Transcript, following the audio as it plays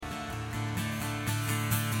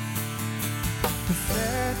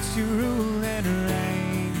Let you rule and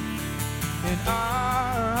reign in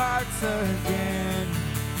our hearts again.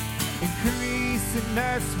 Increase in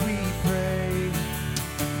us, we pray,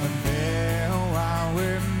 until while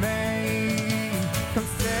we're made. Come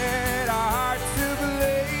set our hearts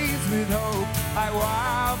ablaze with hope, like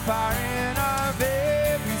wildfire in our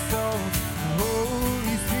very souls.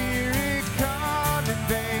 Holy Spirit, come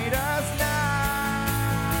invade us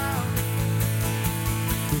now.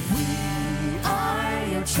 We are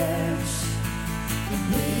your church, and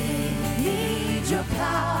we need your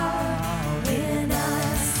power in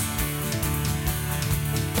us.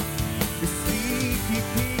 Seek your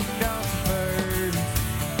kingdom first.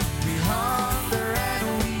 We hunger and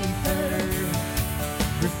we thirst.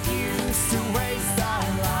 Refuse to waste our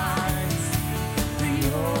lives. For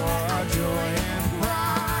your joy and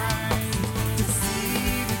pride. To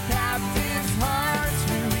see the captive's hearts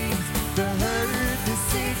release. The hurt, the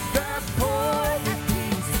sick, the poor, the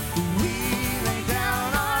peace. We lay down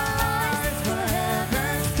our lives for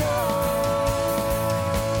heaven's cause.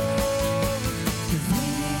 'Cause We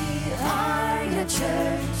are your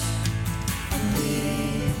church, and we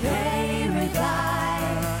pray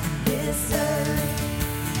revive this earth.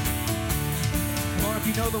 Come on, if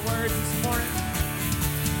you know the words this morning.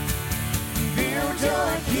 Build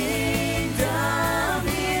your kingdom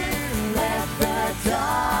here, let the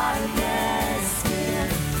darkness fear.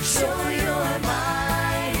 Show your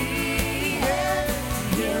mighty hand,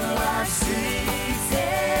 heal our streets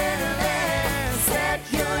and land. Set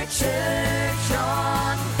your church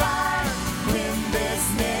on fire, win this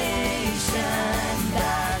nation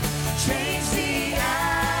back. Change the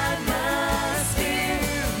atmosphere,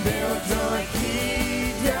 build your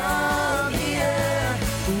kingdom here.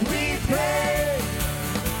 We pray.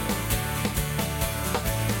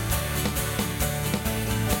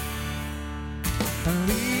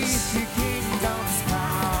 Unleash your kingdom's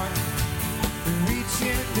power,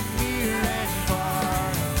 reaching the near and far.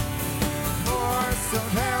 Force of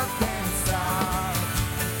health and sorrow,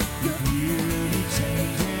 your beauty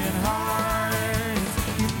changing hearts.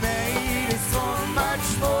 You made us so much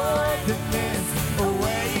more than this.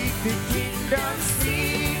 Awake the kingdom's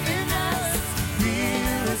seed in us.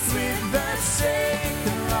 Fill us with the strength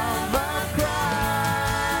and love of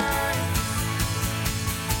Christ.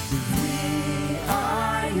 We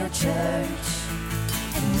are your church,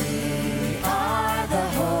 and we are the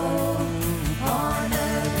hope on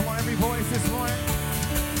earth. Come on, every voice this morning.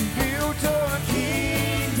 Build your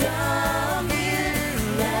Kingdom here,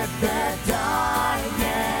 let the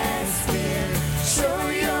darkness fear. Show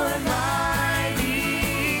your mighty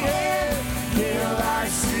hand, heal our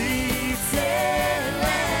streets and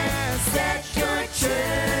land. Set your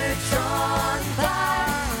church on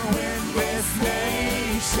fire, win this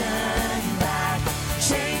nation back.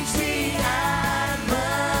 Change the atmosphere,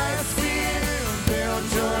 build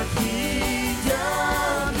your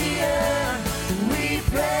kingdom here. We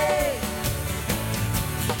pray.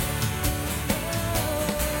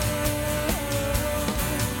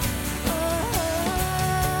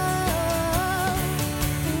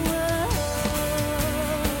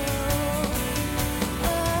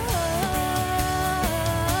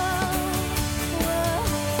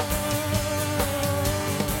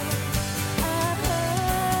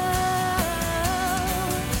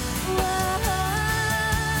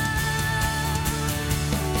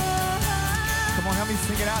 Come on, help me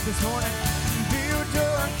sing it out this morning. Build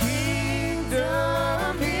your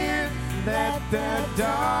kingdom here. Let the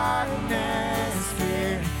darkness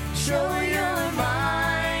fear. Show your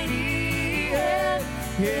mighty hand.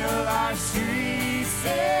 Heal our streets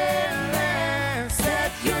and land.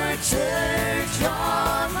 Set your church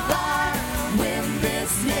on fire. Win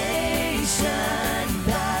this nation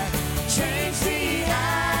back. Change the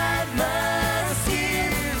atmosphere.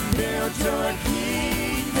 Build your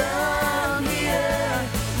kingdom here.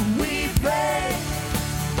 We pray.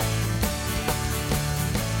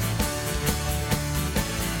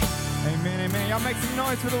 Amen, amen. Y'all make some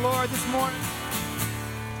noise for the Lord this morning.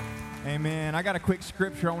 Amen. I got a quick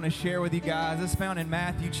scripture I want to share with you guys. It's found in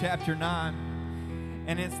Matthew chapter 9.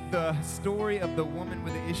 And it's the story of the woman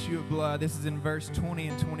with the issue of blood. This is in verse 20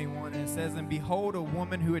 and 21. And it says, "And behold, a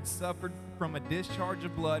woman who had suffered from a discharge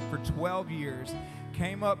of blood for 12 years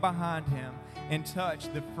came up behind him and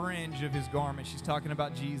touched the fringe of his garment." She's talking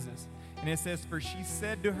about Jesus. And it says, "For she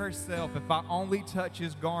said to herself, if I only touch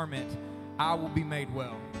his garment, I will be made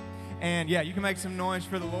well." And yeah, you can make some noise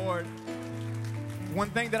for the Lord. One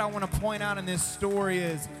thing that I want to point out in this story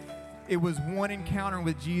is it was one encounter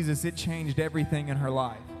with Jesus. It changed everything in her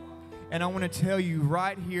life. And I want to tell you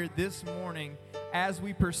right here this morning, as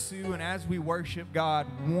we pursue and as we worship God,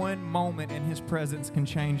 one moment in His presence can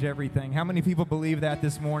change everything. How many people believe that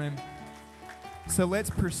this morning? So let's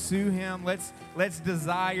pursue Him. Let's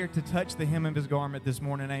desire to touch the hem of His garment this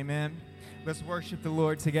morning. Amen. Let's worship the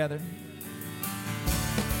Lord together.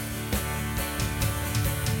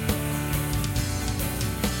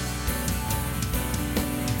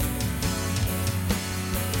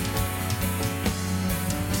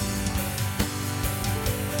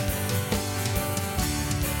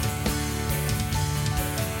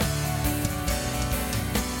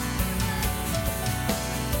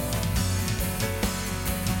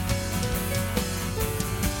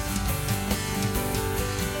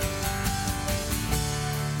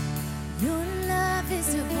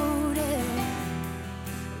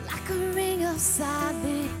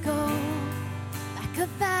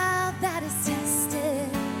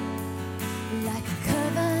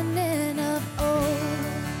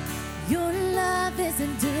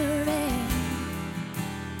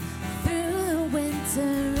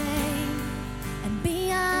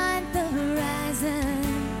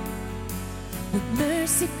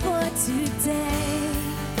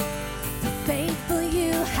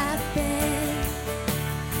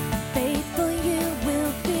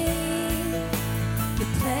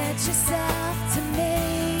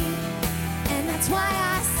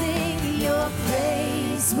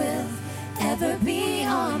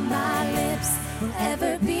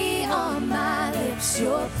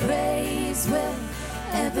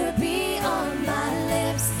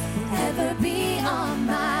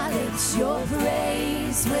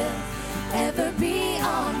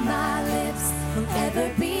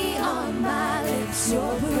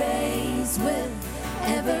 be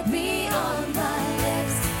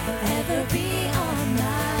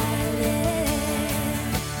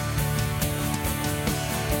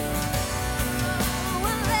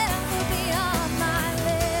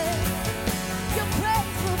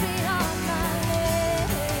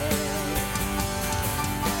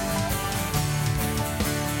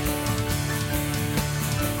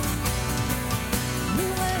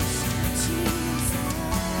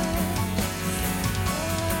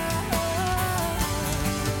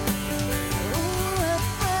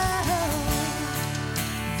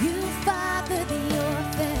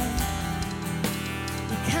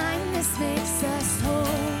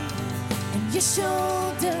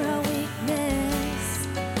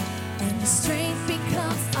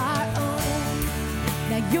my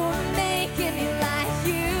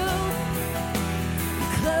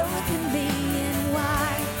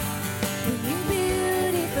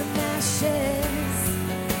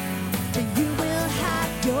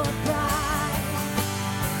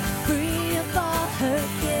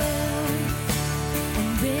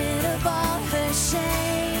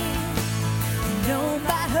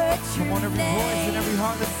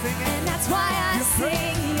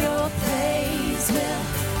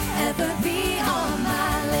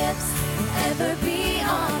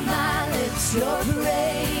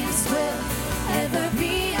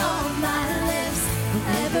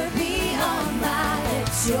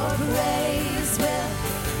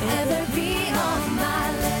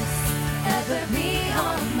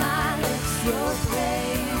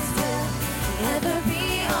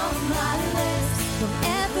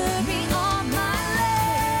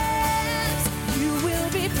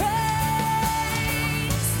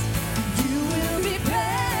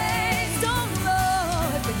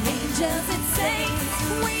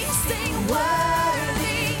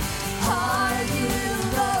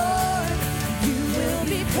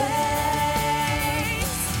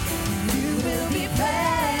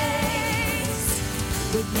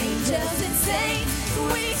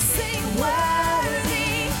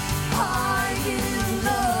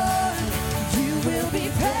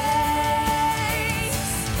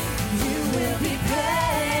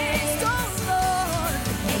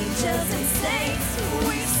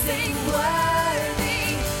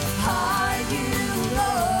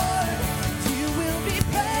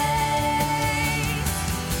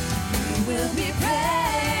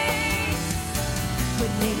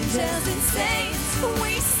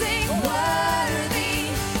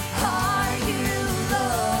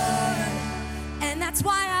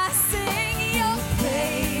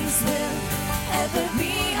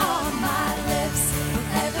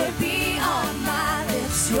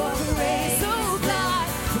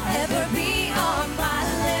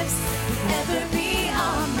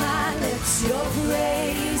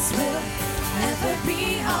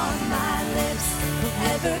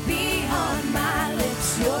lips.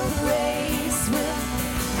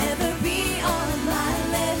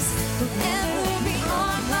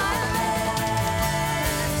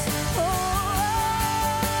 Oh,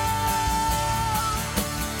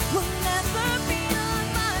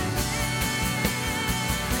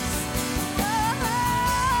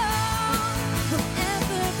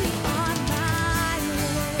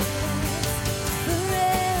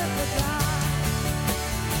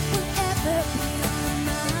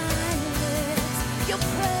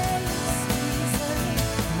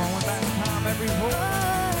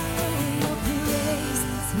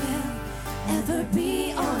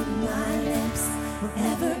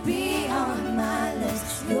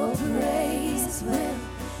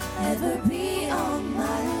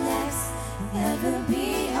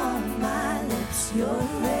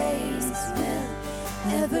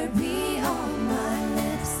 ever be on my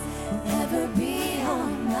lips, ever be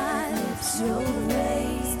on my lips. Your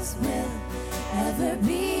grace will ever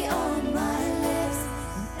be on my lips,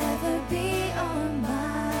 ever be on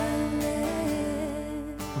my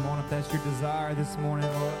lips. Come on, if that's your desire this morning,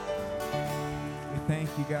 Lord. We thank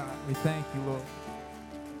you, God. We thank you, Lord.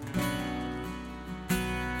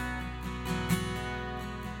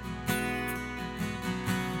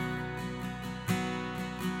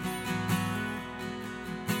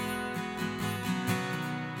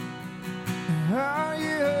 Are you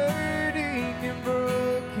hurting and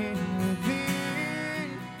broken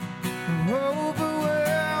within,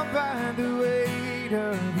 overwhelmed by the weight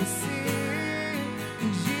of your sin?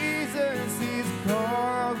 Jesus is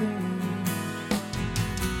calling.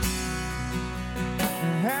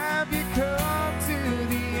 Have you come to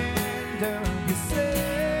the end of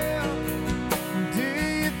yourself? Do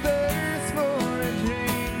you thirst for a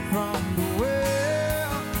drink from the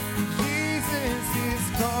well? Jesus is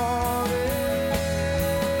calling.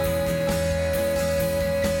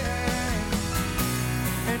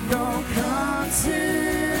 Don't come to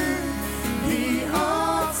the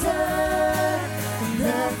altar.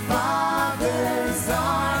 The Father's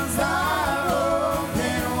arms are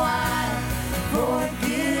open wide.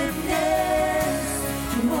 Forgiveness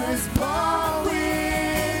was bought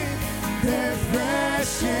with the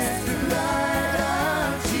precious blood of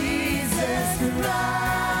Jesus Christ.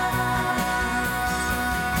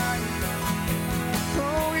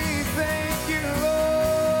 Oh, we thank you,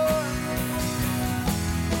 Lord.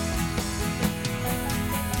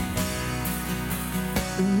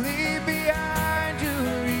 Leave behind your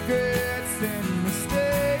regrets and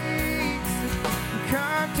mistakes.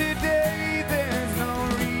 Come today, there's no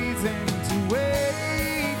reason to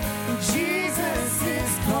wait. Jesus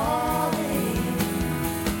is calling.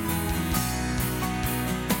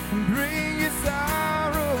 Bring your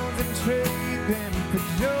sorrows and trade them for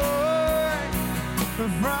joy.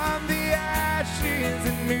 From the ashes, a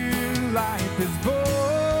new life is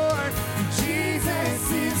born. Jesus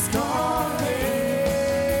is calling.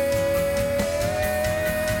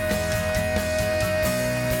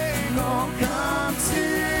 Don't come to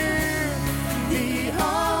the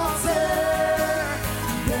altar.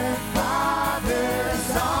 The Father's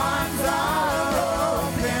arms are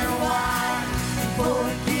open wide.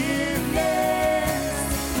 Forgiveness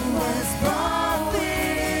was bought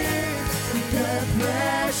with the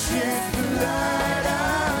precious blood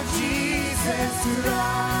of Jesus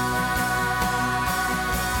Christ.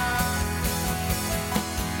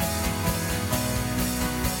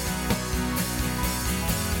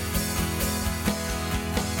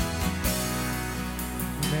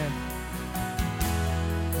 Amen.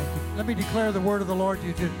 Let me declare the word of the Lord to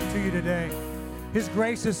you today. His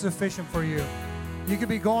grace is sufficient for you. You could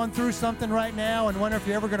be going through something right now and wonder if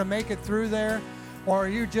you're ever going to make it through there, or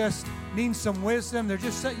you just need some wisdom. You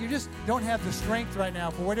just don't have the strength right now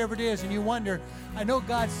for whatever it is, and you wonder, I know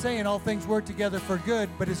God's saying all things work together for good,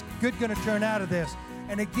 but is good going to turn out of this?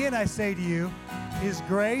 And again, I say to you, His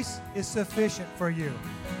grace is sufficient for you,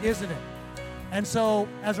 isn't it? And so,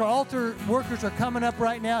 as our altar workers are coming up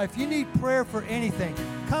right now, if you need prayer for anything,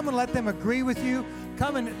 come and let them agree with you.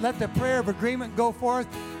 Come and let the prayer of agreement go forth.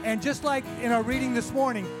 And just like in our reading this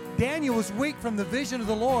morning, Daniel was weak from the vision of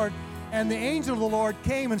the Lord, and the angel of the Lord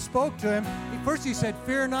came and spoke to him. First he said,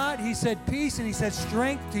 fear not. He said, peace, and he said,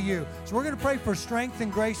 strength to you. So we're going to pray for strength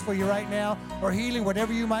and grace for you right now, or healing,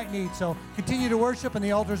 whatever you might need. So continue to worship, and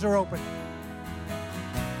the altars are open.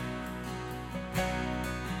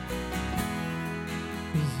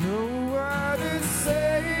 So what a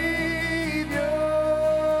Savior,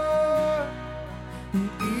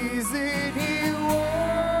 isn't He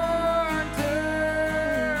wonderful?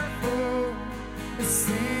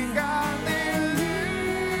 Sing hallelujah,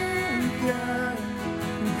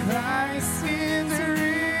 Christ is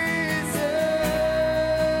risen.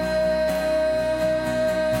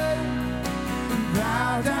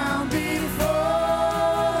 Bow down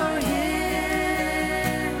before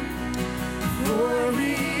Him, for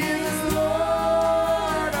He is Lord.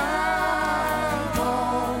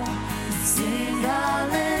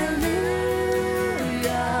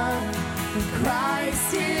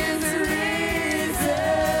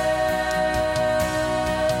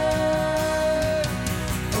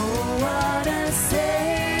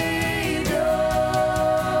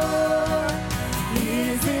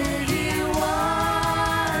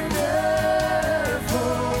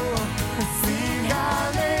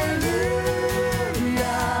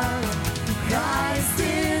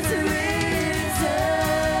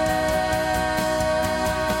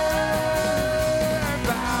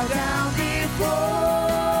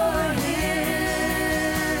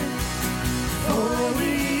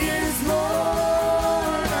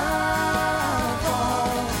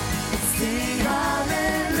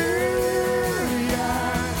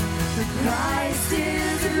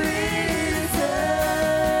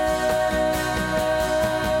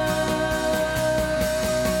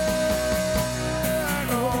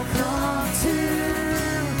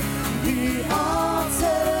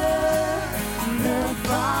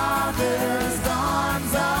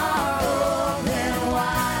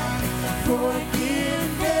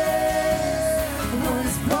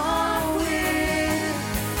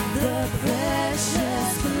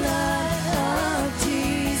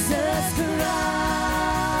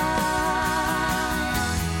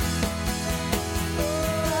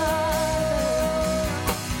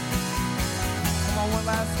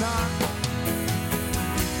 last time.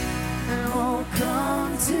 And we'll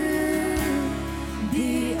come to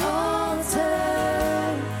the altar.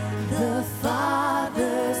 The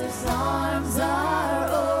Father's arms are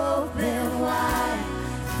open wide.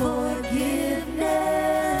 Forgiveness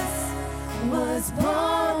was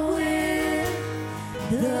bought with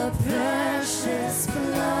the precious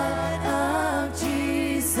blood of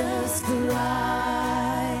Jesus Christ.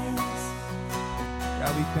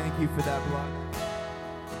 God, we thank you for that blood.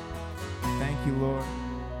 Thank you, Lord.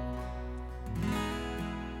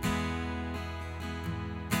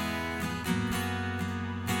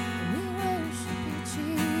 We worship you,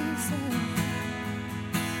 Jesus.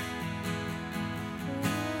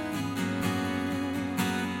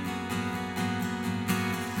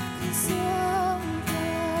 'Cause all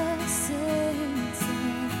the saints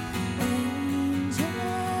and angels,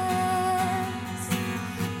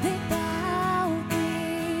 they bow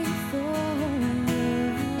before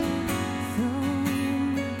your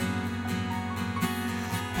throne.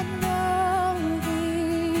 And all the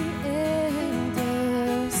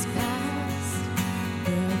elders cast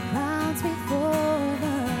their crowns before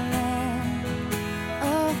the Lamb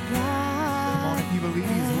of God. Come on, if you believe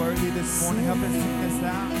he's worthy this morning, help us sing this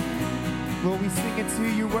out. Lord, we sing it to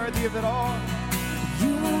you. You're worthy of it all.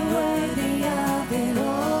 You are worthy of it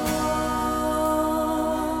all.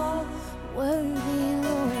 Worthy,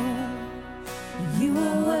 Lord. You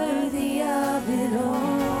are worthy of it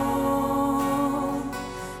all.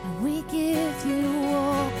 And we give you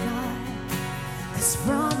all, God, 'cause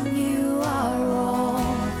from you are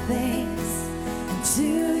all things, and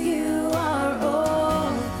to you are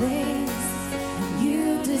all things, and you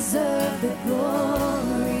deserve the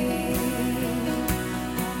glory.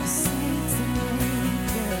 Saints and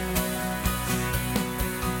angels,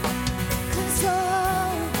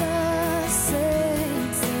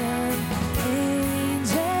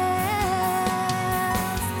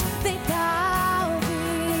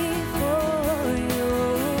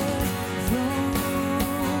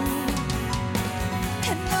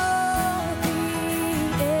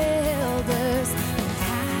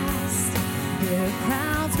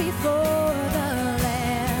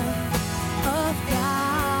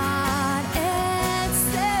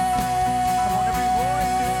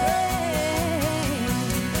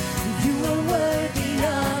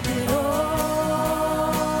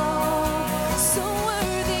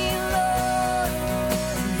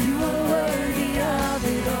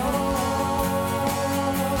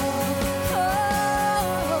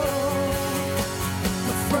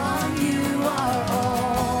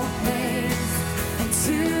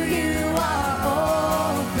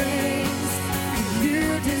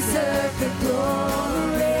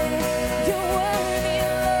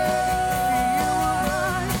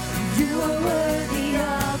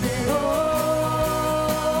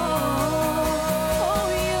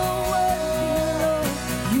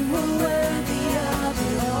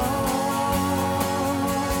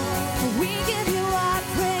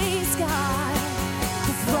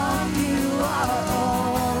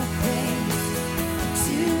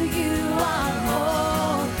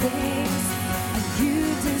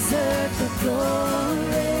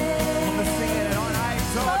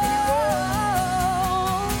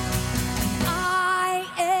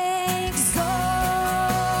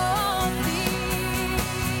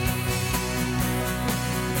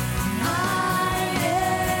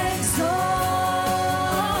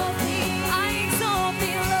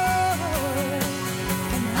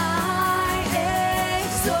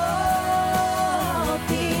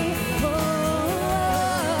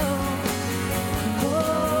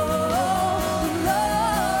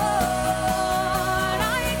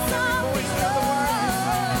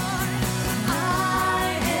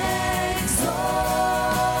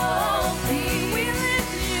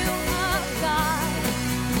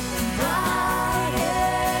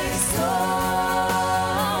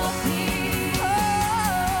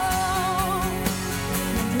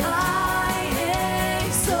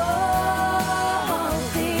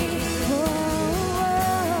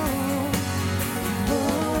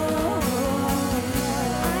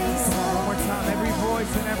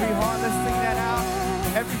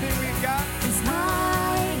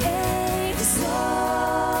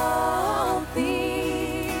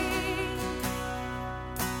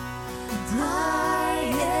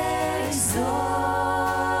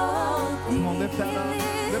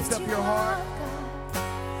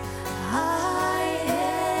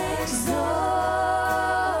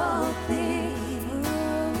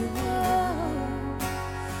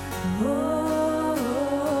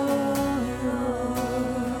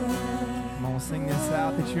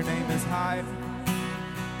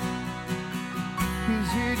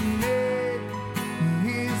 your name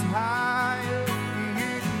is higher,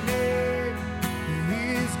 your name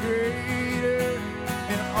is greater,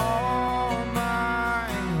 and all my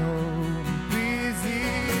hope is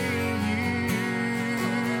in you.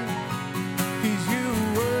 'Cause your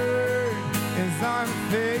word is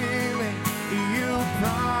unfailing, your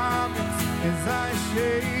promise is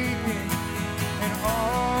unshaken, and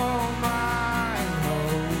all my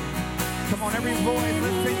hope. Come on, every voice,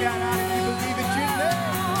 let's sing that out if you believe it.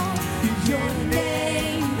 Your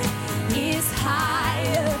name is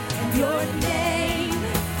higher, your name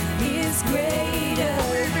is greater,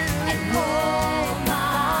 and all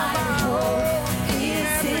my hope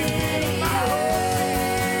is in you.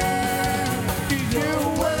 Your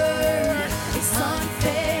word is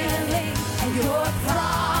unfailing, and your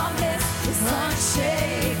promise is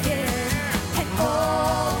unshaken, and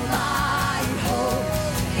all my hope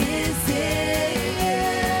is in you.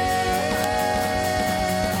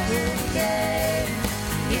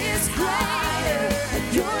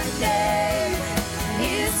 Your name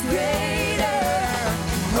is greater,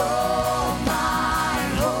 all my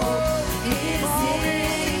hope is in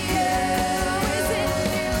you.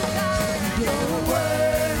 Your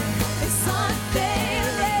word is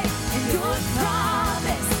unfailing, and your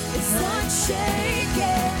promise is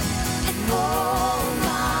unshaken, and all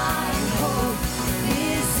my hope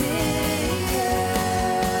is in you.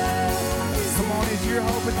 Come on, is your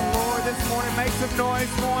hope in the Lord this morning? Make some noise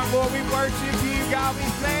for him. Lord, we worship you. God, we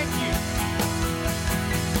thank you.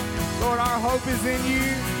 Lord, our hope is in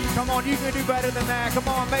you. Come on, you can do better than that. Come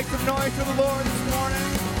on, make some noise for the Lord this morning.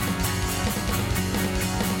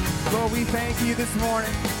 Lord, we thank you this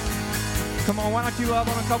morning. Come on, why don't you love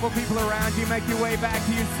on a couple people around you? Make your way back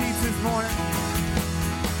to your seats this morning.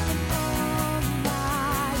 All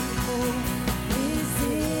my hope is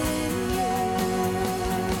in you.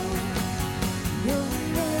 Your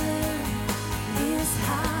name is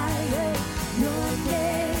higher, your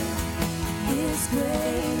name is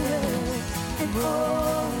greater, and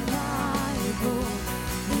all my hope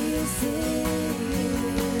is in you.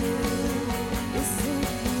 Is in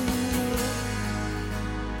you.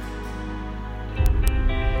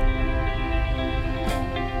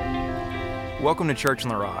 Welcome to Church on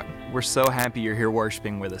the Rock. We're so happy you're here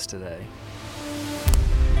worshiping with us today.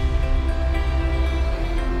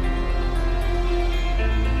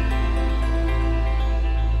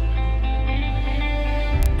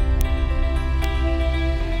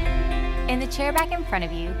 In the chair back in front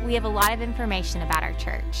of you, we have a lot of information about our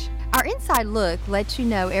church. Our inside look lets you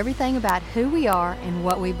know everything about who we are and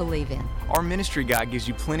what we believe in. Our ministry guide gives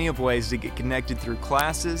you plenty of ways to get connected through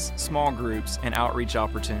classes, small groups, and outreach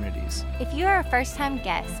opportunities. If you are a first-time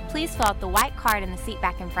guest, please fill out the white card in the seat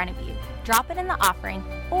back in front of you. Drop it in the offering,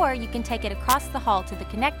 or you can take it across the hall to the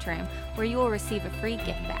Connect room where you will receive a free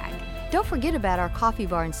gift bag. Don't forget about our coffee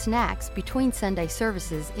bar and snacks between Sunday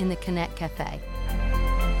services in the Connect Cafe.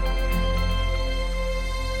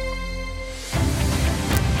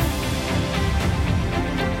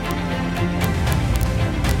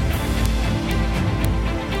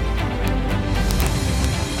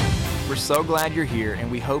 We're so glad you're here,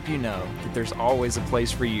 and we hope you know that there's always a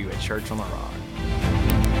place for you at Church on the Rock.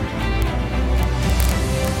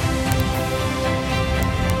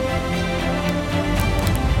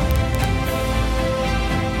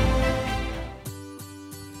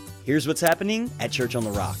 Here's what's happening at Church on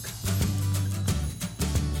the Rock.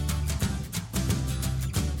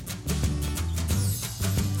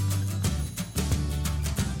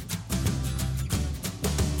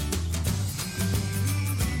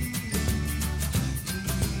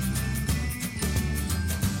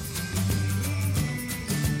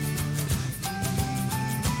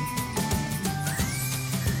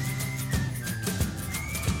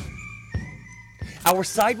 Our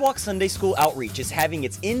Sidewalk Sunday School Outreach is having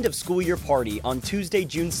its end of school year party on Tuesday,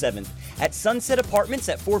 June 7th at Sunset Apartments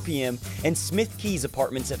at 4 p.m. and Smith Keys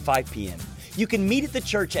Apartments at 5 p.m. You can meet at the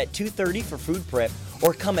church at 2:30 for food prep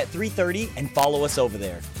or come at 3:30 and follow us over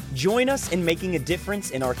there. Join us in making a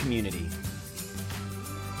difference in our community.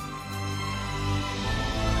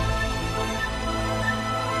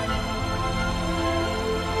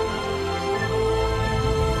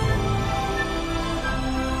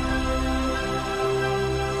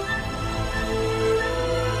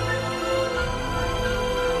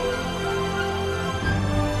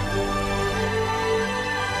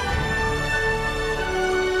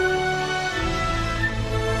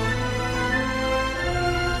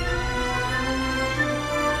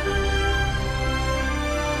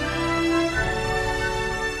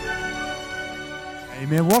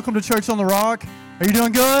 Amen. Welcome to Church on the Rock. Are you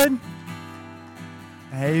doing good?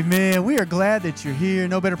 Amen. We are glad that you're here.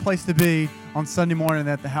 No better place to be on Sunday morning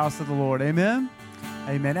than at the house of the Lord. Amen.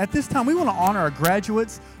 Amen. At this time, we want to honor our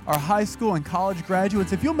graduates, our high school and college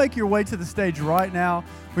graduates. If you'll make your way to the stage right now,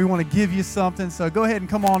 we want to give you something. So go ahead and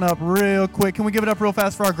come on up real quick. Can we give it up real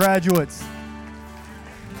fast for our graduates?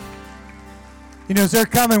 You know, as they're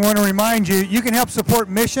coming, I want to remind you, you can help support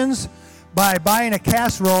missions by buying a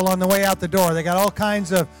casserole on the way out the door. They got all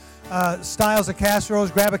kinds of styles of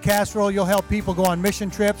casseroles. Grab a casserole. You'll help people go on mission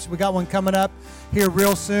trips. We got one coming up here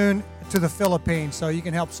real soon to the Philippines, so you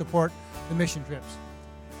can help support the mission trips.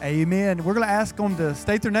 Amen. We're going to ask them to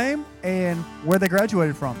state their name and where they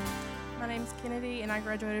graduated from. My name's Kennedy, and I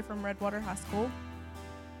graduated from Redwater High School.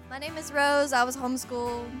 My name is Rose. I was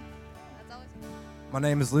homeschooled. That's always. My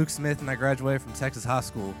name is Luke Smith, and I graduated from Texas High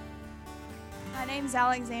School. My name's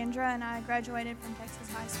Alexandra, and I graduated from Texas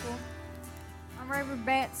High School. I'm Raver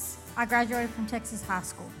Betts. I graduated from Texas High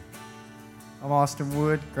School. I'm Austin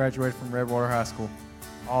Wood, graduated from Redwater High School.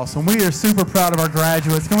 Awesome. We are super proud of our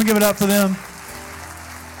graduates. Can we give it up for them?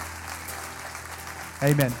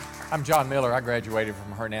 Amen. I'm John Miller. I graduated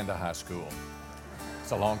from Hernando High School.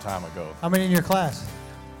 It's a long time ago. How many in your class?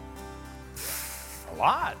 A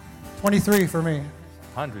lot. 23 for me.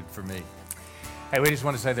 100 for me. Hey, we just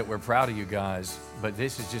want to say that we're proud of you guys, but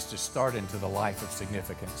this is just a start into the life of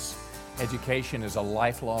significance. Education is a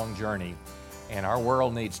lifelong journey, and our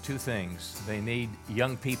world needs two things. They need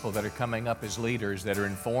young people that are coming up as leaders that are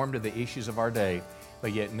informed of the issues of our day,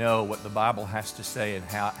 but yet know what the Bible has to say and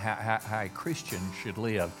how a Christian should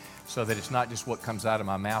live, so that it's not just what comes out of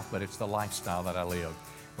my mouth, but it's the lifestyle that I live.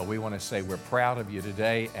 But we want to say we're proud of you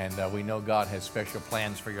today, and we know God has special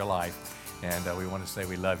plans for your life. And we want to say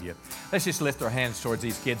we love you. Let's just lift our hands towards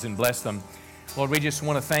these kids and bless them. Lord, we just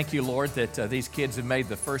want to thank you, Lord, that these kids have made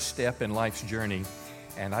the first step in life's journey.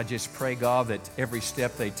 And I just pray, God, that every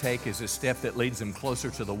step they take is a step that leads them closer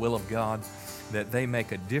to the will of God, that they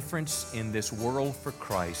make a difference in this world for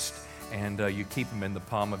Christ, and you keep them in the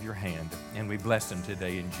palm of your hand. And we bless them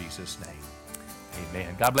today in Jesus' name.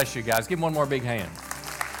 Amen. God bless you guys. Give them one more big hand.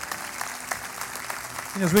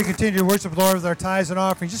 As we continue to worship the Lord with our tithes and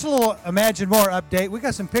offerings, just a little Imagine More update. We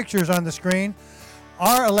got some pictures on the screen.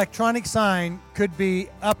 Our electronic sign could be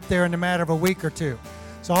up there in a matter of a week or two.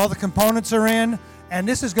 So all the components are in, and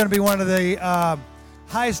this is going to be one of the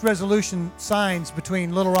highest resolution signs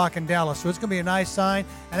between Little Rock and Dallas. So it's going to be a nice sign,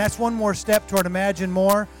 and that's one more step toward Imagine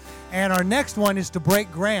More. And our next one is to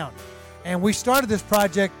break ground. And we started this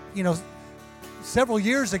project, several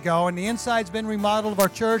years ago, and the inside's been remodeled of our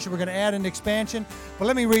church, and we're going to add an expansion. But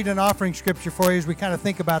let me read an offering scripture for you as we kind of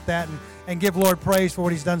think about that and give Lord praise for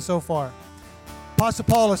what he's done so far. Apostle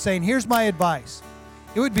Paul is saying, here's my advice.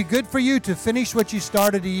 It would be good for you to finish what you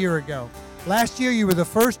started a year ago. Last year you were the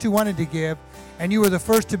first who wanted to give, and you were the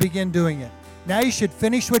first to begin doing it. Now you should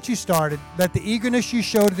finish what you started. Let the eagerness you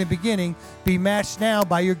showed in the beginning be matched now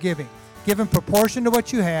by your giving. Give in proportion to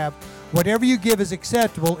what you have. Whatever you give is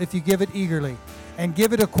acceptable if you give it eagerly. And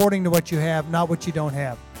give it according to what you have, not what you don't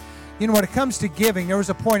have. When it comes to giving, there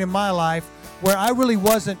was a point in my life where I really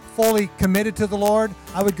wasn't fully committed to the Lord.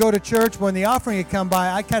 I would go to church. When the offering had come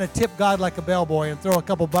by, I kind of tip God like a bellboy and throw a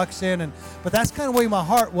couple bucks in. But that's kind of the way my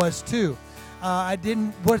heart was too. I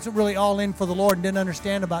wasn't really all in for the Lord and didn't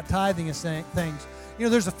understand about tithing and things.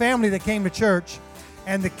 There's a family that came to church,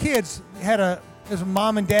 and the kids there's a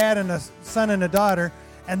mom and dad and a son and a daughter.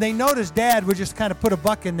 And they noticed Dad would just kind of put a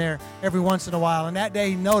buck in there every once in a while. And that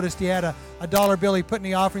day he noticed he had a dollar bill he put in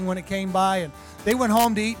the offering when it came by. And they went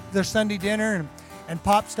home to eat their Sunday dinner. And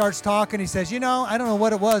Pop starts talking. He says, I don't know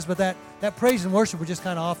what it was, but that praise and worship was just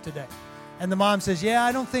kind of off today. And the mom says, yeah,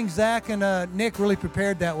 I don't think Zach and Nick really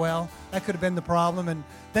prepared that well. That could have been the problem. And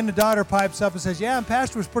then the daughter pipes up and says, yeah, and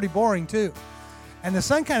Pastor was pretty boring too. And the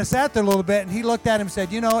son kind of sat there a little bit, and he looked at him and said,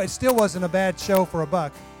 it still wasn't a bad show for a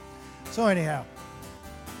buck. So anyhow.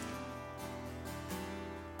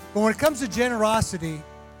 But when it comes to generosity,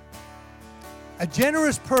 a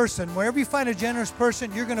generous person, wherever you find a generous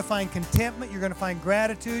person, you're going to find contentment, you're going to find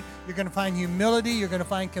gratitude, you're going to find humility, you're going to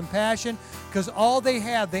find compassion, because all they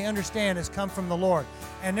have, they understand, has come from the Lord.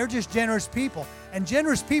 And they're just generous people. And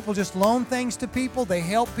generous people just loan things to people, they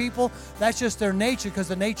help people. That's just their nature, because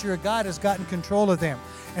the nature of God has gotten control of them.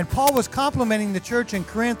 And Paul was complimenting the church in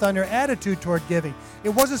Corinth on their attitude toward giving. It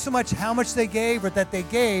wasn't so much how much they gave or that they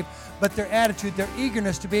gave, but their attitude, their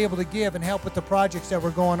eagerness to be able to give and help with the projects that were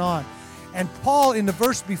going on. And Paul, in the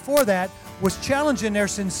verse before that, was challenging their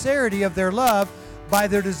sincerity of their love by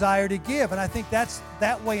their desire to give. And I think that's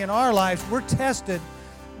that way in our lives. We're tested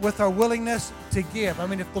with our willingness to give. I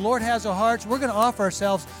mean, if the Lord has our hearts, we're going to offer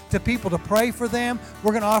ourselves to people to pray for them.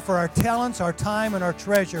 We're going to offer our talents, our time, and our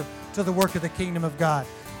treasure to the work of the kingdom of God.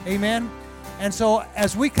 Amen? And so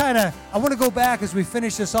as we I want to go back as we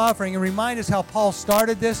finish this offering and remind us how Paul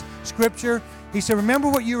started this scripture. He said, remember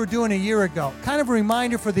what you were doing a year ago. Kind of a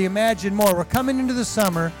reminder for the Imagine More. We're coming into the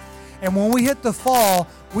summer, and when we hit the fall,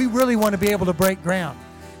 we really want to be able to break ground.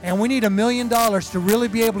 And we need $1 million to really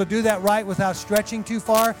be able to do that right without stretching too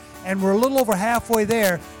far. And we're a little over halfway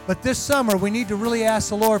there. But this summer, we need to really ask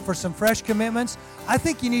the Lord for some fresh commitments. I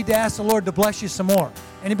think you need to ask the Lord to bless you some more.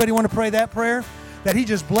 Anybody want to pray that prayer? That He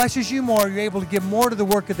just blesses you more. You're able to give more to the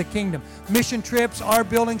work of the kingdom. Mission trips, our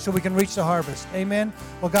building, so we can reach the harvest. Amen?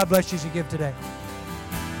 Well, God bless you as you give today.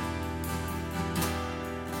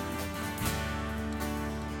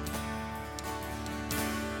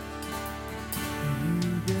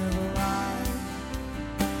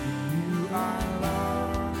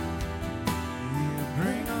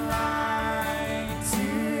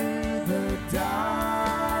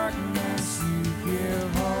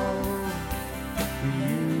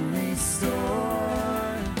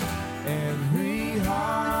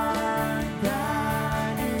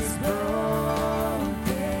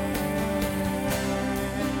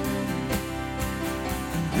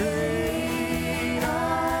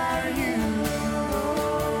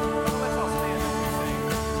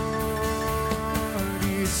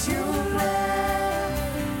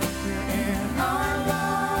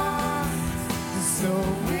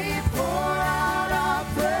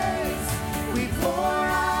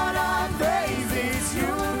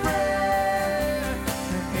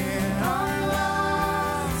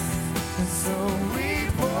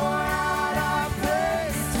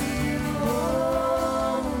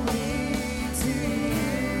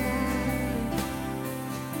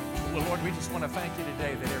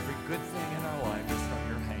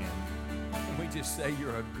 Say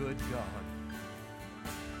you're a good God.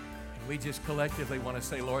 And we just collectively want to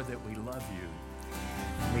say, Lord, that we love you.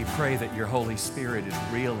 We pray that your Holy Spirit is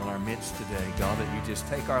real in our midst today, God, that you just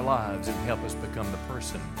take our lives and help us become the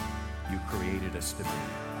person you created us to be.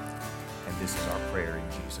 And this is our prayer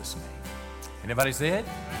in Jesus' name. Anybody said?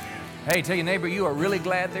 Hey, tell your neighbor you are really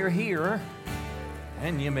glad they're here,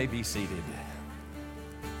 and you may be seated.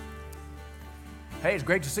 Hey, it's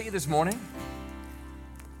great to see you this morning.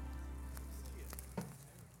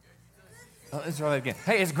 Oh, let's try that again.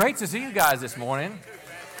 Hey, it's great to see you guys this morning.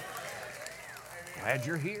 Glad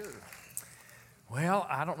you're here. Well,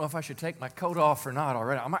 I don't know if I should take my coat off or not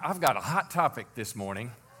already. I've got a hot topic this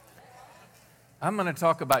morning. I'm going to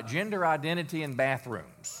talk about gender identity in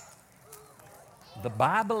bathrooms. The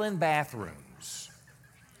Bible in bathrooms.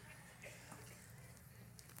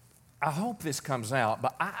 I hope this comes out,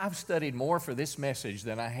 but I've studied more for this message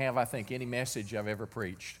than I have, I think, any message I've ever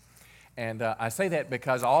preached. And I say that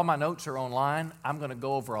because all my notes are online. I'm going to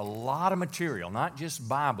go over a lot of material, not just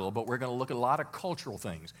Bible, but we're going to look at a lot of cultural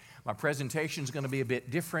things. My presentation is going to be a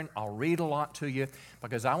bit different. I'll read a lot to you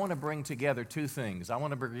because I want to bring together two things. I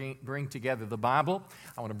want to bring together the Bible.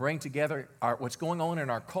 I want to bring together what's going on in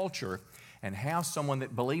our culture and how someone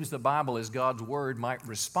that believes the Bible is God's Word might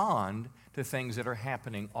respond to things that are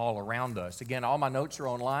happening all around us. Again, all my notes are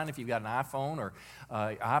online. If you've got an iPhone or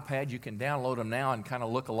iPad, you can download them now and kind of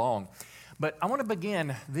look along. But I want to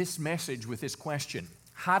begin this message with this question.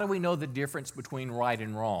 How do we know the difference between right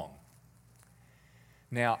and wrong?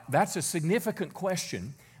 Now, that's a significant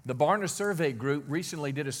question. The Barna Survey Group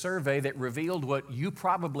recently did a survey that revealed what you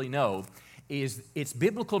probably know is its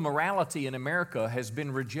biblical morality in America has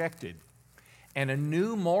been rejected, and a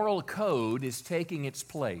new moral code is taking its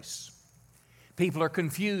place. People are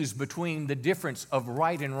confused between the difference of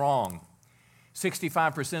right and wrong.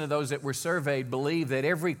 65% of those that were surveyed believe that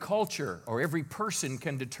every culture or every person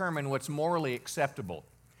can determine what's morally acceptable.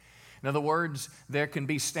 In other words, there can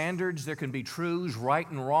be standards, there can be truths, right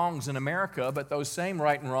and wrongs in America, but those same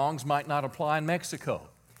right and wrongs might not apply in Mexico.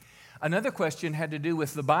 Another question had to do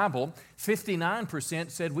with the Bible. 59%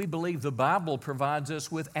 said we believe the Bible provides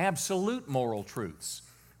us with absolute moral truths,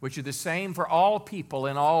 which are the same for all people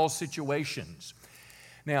in all situations.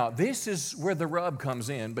 Now, this is where the rub comes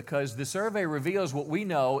in because the survey reveals what we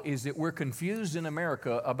know is that we're confused in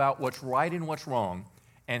America about what's right and what's wrong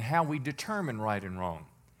and how we determine right and wrong.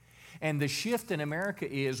 And the shift in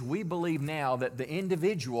America is we believe now that the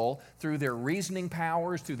individual, through their reasoning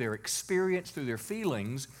powers, through their experience, through their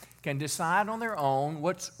feelings, can decide on their own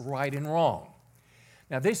what's right and wrong.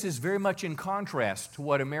 Now, this is very much in contrast to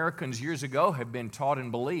what Americans years ago have been taught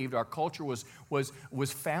and believed. Our culture was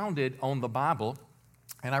founded on the Bible.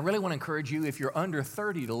 And I really want to encourage you, if you're under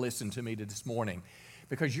 30, to listen to me this morning.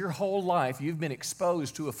 Because your whole life, you've been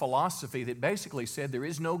exposed to a philosophy that basically said there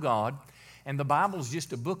is no God, and the Bible's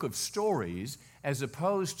just a book of stories as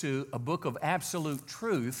opposed to a book of absolute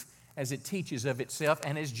truth as it teaches of itself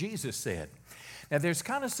and as Jesus said. Now, there's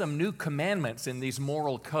kind of some new commandments in these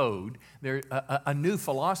moral code. There's a new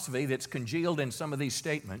philosophy that's congealed in some of these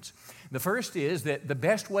statements. The first is that the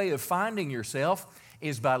best way of finding yourself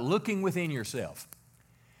is by looking within yourself.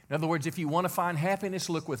 In other words, if you want to find happiness,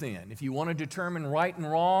 look within. If you want to determine right and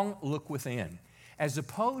wrong, look within. As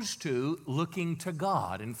opposed to looking to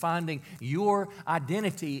God and finding your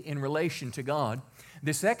identity in relation to God.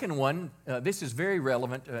 The second one, this is very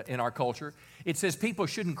relevant in our culture. It says people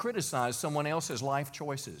shouldn't criticize someone else's life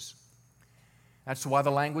choices. That's why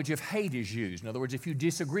the language of hate is used. In other words, if you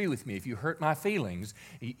disagree with me, if you hurt my feelings,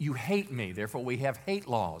 you hate me. Therefore, we have hate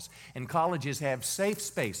laws. And colleges have safe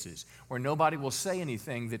spaces where nobody will say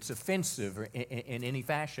anything that's offensive or in any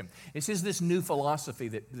fashion. This is this new philosophy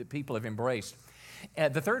that people have embraced.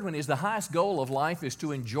 The third one is the highest goal of life is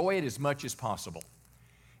to enjoy it as much as possible.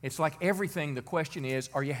 It's like everything, the question is,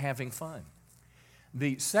 are you having fun?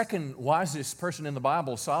 The second wisest person in the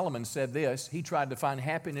Bible, Solomon, said this. He tried to find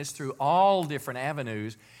happiness through all different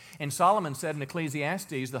avenues. And Solomon said in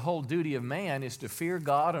Ecclesiastes, the whole duty of man is to fear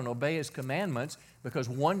God and obey His commandments because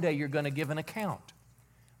one day you're going to give an account.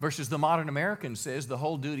 Versus the modern American says the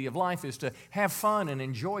whole duty of life is to have fun and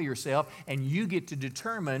enjoy yourself, and you get to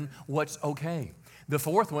determine what's okay. The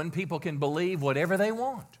fourth one, people can believe whatever they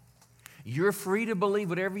want. You're free to believe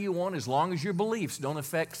whatever you want as long as your beliefs don't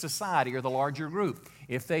affect society or the larger group.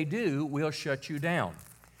 If they do, we'll shut you down.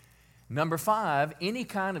 Number 5, any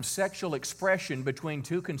kind of sexual expression between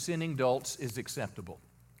two consenting adults is acceptable.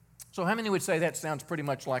 So how many would say that sounds pretty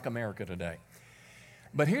much like America today?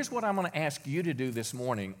 But here's what I'm going to ask you to do this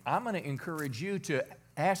morning. I'm going to encourage you to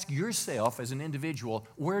ask yourself as an individual,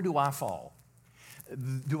 where do I fall?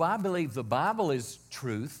 Do I believe the Bible is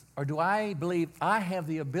truth, or do I believe I have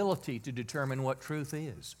the ability to determine what truth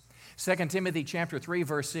is? 2 Timothy chapter 3,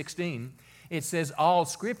 verse 16, it says, all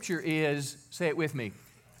Scripture is, say it with me,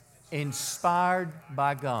 inspired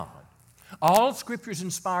by God. All Scripture is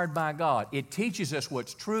inspired by God. It teaches us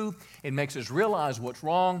what's true. It makes us realize what's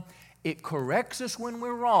wrong. It corrects us when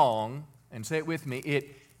we're wrong. And say it with me,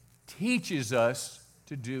 it teaches us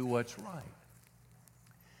to do what's right.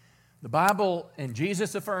 The Bible, and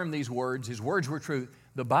Jesus affirmed these words, His words were true.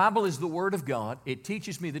 The Bible is the Word of God. It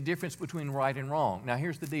teaches me the difference between right and wrong. Now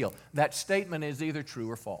here's the deal. That statement is either true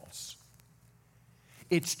or false.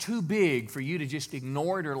 It's too big for you to just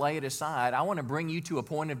ignore it or lay it aside. I want to bring you to a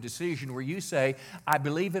point of decision where you say, I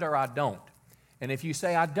believe it or I don't. And if you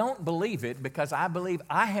say, I don't believe it because I believe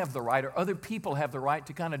I have the right or other people have the right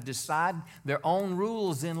to kind of decide their own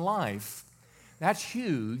rules in life, that's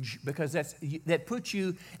huge because that puts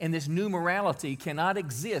you in this new morality cannot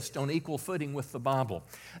exist on equal footing with the Bible.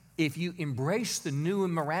 If you embrace the new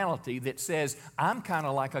morality that says, I'm kind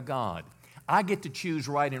of like a God. I get to choose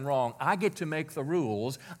right and wrong. I get to make the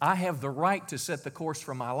rules. I have the right to set the course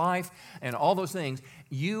for my life and all those things.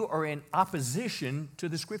 You are in opposition to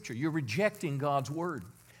the Scripture. You're rejecting God's Word.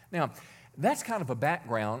 Now, that's kind of a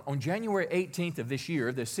background. On January 18th of this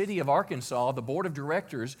year, the city of Arkansas, the board of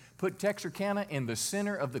directors, put Texarkana in the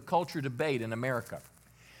center of the culture debate in America.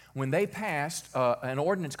 When they passed an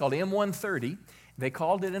ordinance called M130, they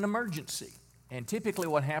called it an emergency. And typically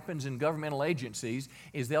what happens in governmental agencies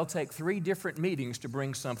is they'll take 3 different meetings to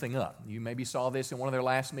bring something up. You maybe saw this in one of their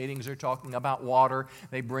last meetings. They're talking about water.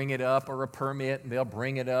 They bring it up, or a permit, and they'll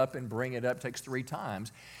bring it up and bring it up. It takes 3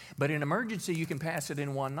 times. But in emergency, you can pass it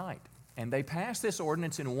in one night. And they passed this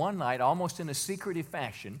ordinance in one night, almost in a secretive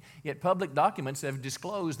fashion, yet public documents have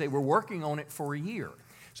disclosed they were working on it for a year.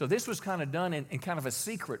 So this was kind of done in kind of a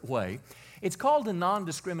secret way. It's called a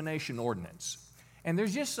non-discrimination ordinance. And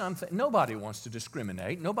there's just something, nobody wants to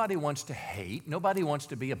discriminate, nobody wants to hate, nobody wants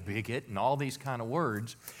to be a bigot and all these kind of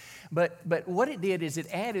words. But what it did is it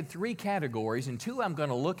added 3 categories, and 2 I'm going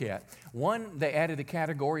to look at. 1, they added the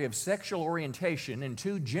category of sexual orientation, and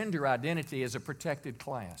 2, gender identity as a protected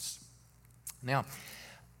class. Now,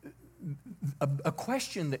 a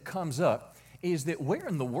question that comes up is that where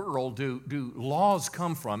in the world do laws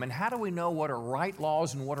come from, and how do we know what are right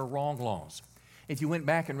laws and what are wrong laws? If you went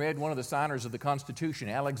back and read one of the signers of the Constitution,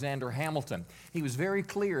 Alexander Hamilton, he was very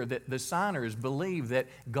clear that the signers believed that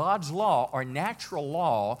God's law, or natural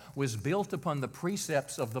law, was built upon the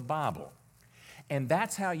precepts of the Bible. And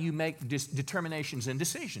that's how you make determinations and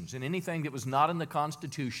decisions. And anything that was not in the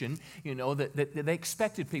Constitution, you know, that they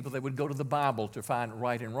expected people that would go to the Bible to find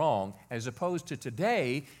right and wrong, as opposed to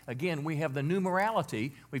today, again, we have the new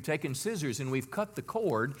morality. We've taken scissors and we've cut the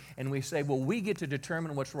cord, and we say, well, we get to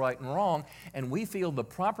determine what's right and wrong, and we feel the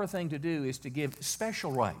proper thing to do is to give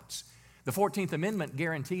special rights The 14th Amendment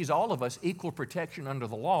guarantees all of us equal protection under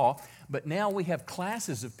the law, but now we have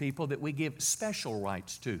classes of people that we give special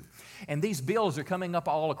rights to. And these bills are coming up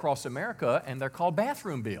all across America, and they're called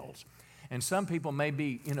bathroom bills. And some people may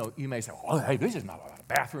be, you may say, oh, hey, this is not about a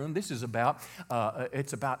bathroom. This is about,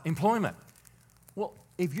 it's about employment. Well,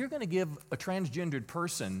 if you're going to give a transgendered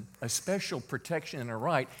person a special protection and a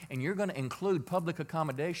right, and you're going to include public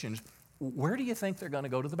accommodations, where do you think they're going to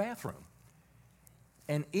go to the bathroom?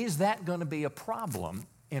 And is that going to be a problem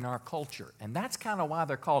in our culture? And that's kind of why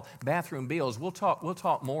they're called bathroom bills. We'll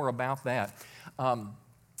talk more about that.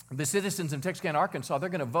 The citizens in Texarkana, Arkansas, they're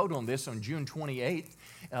going to vote on this on June 28th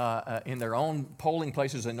in their own polling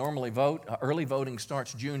places they normally vote. Early voting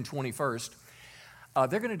starts June 21st.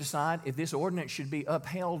 They're going to decide if this ordinance should be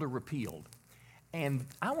upheld or repealed. And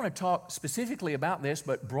I want to talk specifically about this,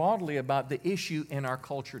 but broadly about the issue in our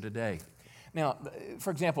culture today. Now,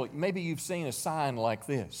 for example, maybe you've seen a sign like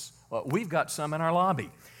this. Well, we've got some in our lobby.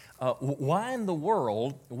 Why in the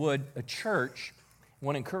world would a church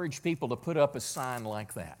want to encourage people to put up a sign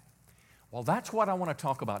like that? Well, that's what I want to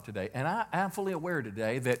talk about today. And I'm fully aware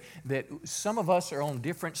today that some of us are on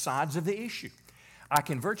different sides of the issue. I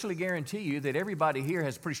can virtually guarantee you that everybody here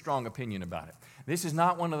has a pretty strong opinion about it. This is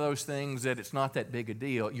not one of those things that it's not that big a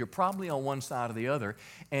deal. You're probably on one side or the other.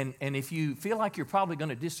 And if you feel like you're probably going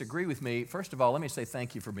to disagree with me, first of all, let me say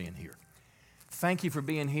thank you for being here. Thank you for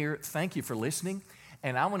being here. Thank you for listening.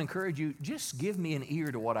 And I want to encourage you, just give me an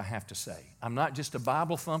ear to what I have to say. I'm not just a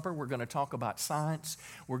Bible thumper. We're going to talk about science.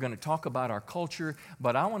 We're going to talk about our culture.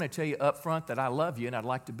 But I want to tell you up front that I love you and I'd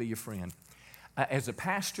like to be your friend. As a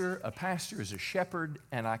pastor is a shepherd,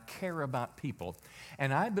 and I care about people.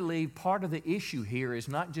 And I believe part of the issue here is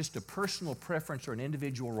not just a personal preference or an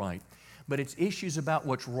individual right, but it's issues about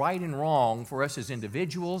what's right and wrong for us as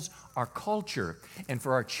individuals, our culture, and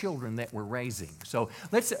for our children that we're raising. So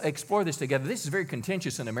let's explore this together. This is very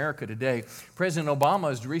contentious in America today. President Obama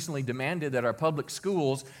has recently demanded that our public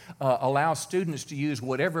schools allow students to use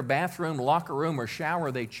whatever bathroom, locker room, or shower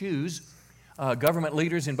they choose. Government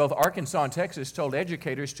leaders in both Arkansas and Texas told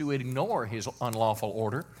educators to ignore his unlawful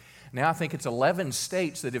order. Now I think it's 11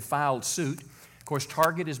 states that have filed suit. Of course,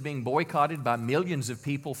 Target is being boycotted by millions of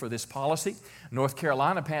people for this policy. North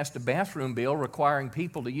Carolina passed a bathroom bill requiring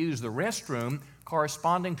people to use the restroom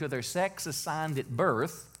corresponding to their sex assigned at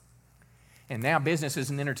birth. And now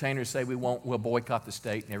businesses and entertainers say we'll boycott the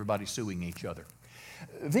state, and everybody's suing each other.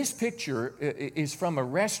 This picture is from a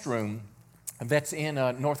restroom that's in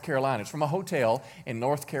North Carolina. It's from a hotel in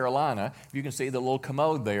North Carolina. You can see the little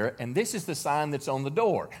commode there, and this is the sign that's on the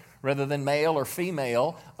door. Rather than male or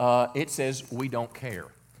female, it says, "We don't care."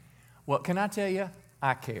 Well, can I tell you?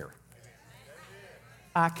 I care.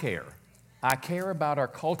 I care. I care about our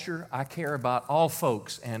culture. I care about all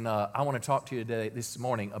folks, and I want to talk to you today, this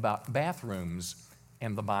morning, about bathrooms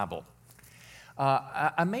and the Bible.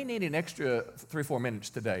 I may need an extra 3 or 4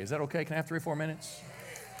 minutes today. Is that okay? Can I have 3 or 4 minutes?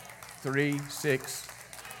 3, 6,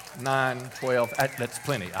 9, 12. That's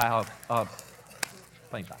plenty. I'll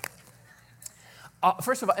plenty of time.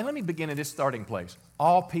 First of all, and let me begin at this starting place.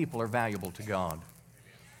 All people are valuable to God.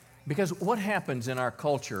 Because what happens in our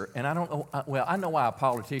culture, and I don't know, well, I know why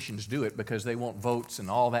politicians do it, because they want votes and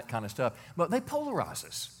all that kind of stuff, but they polarize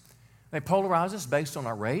us. They polarize us based on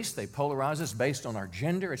our race. They polarize us based on our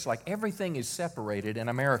gender. It's like everything is separated in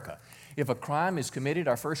America. If a crime is committed,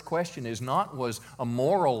 our first question is not, was a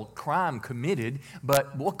moral crime committed,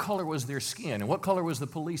 but what color was their skin and what color was the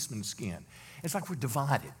policeman's skin? It's like we're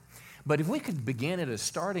divided. But if we could begin at a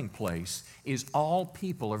starting place, is all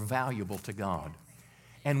people are valuable to God.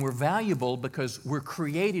 And we're valuable because we're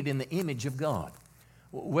created in the image of God.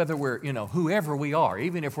 Whether we're, whoever we are,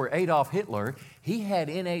 even if we're Adolf Hitler, he had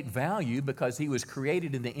innate value because he was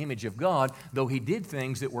created in the image of God, though he did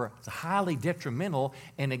things that were highly detrimental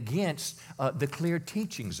and against the clear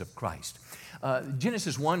teachings of Christ.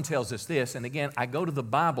 Genesis 1 tells us this, and again, I go to the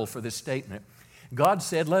Bible for this statement. God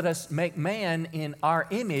said, "Let us make man in our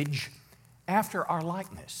image after our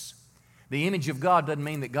likeness." The image of God doesn't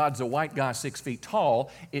mean that God's a white guy 6 feet tall.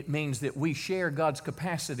 It means that we share God's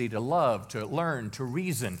capacity to love, to learn, to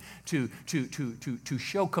reason, to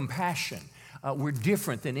show compassion. We're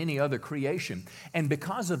different than any other creation. And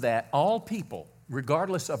because of that, all people,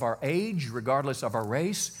 regardless of our age, regardless of our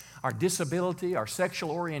race, our disability, our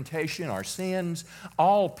sexual orientation, our sins,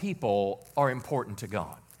 all people are important to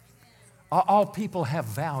God. All people have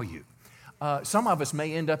value. Some of us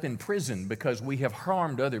may end up in prison because we have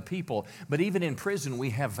harmed other people, but even in prison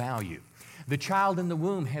we have value. The child in the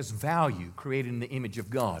womb has value, created in the image of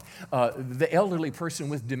God. The elderly person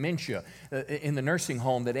with dementia in the nursing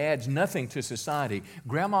home that adds nothing to society.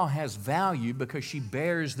 Grandma has value because she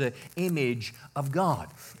bears the image of God.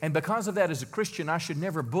 And because of that, as a Christian, I should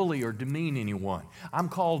never bully or demean anyone. I'm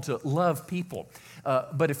called to love people.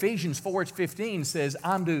 But Ephesians 4:15 says,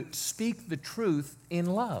 I'm to speak the truth in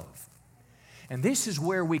love. And this is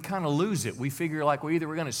where we kind of lose it. We figure like we're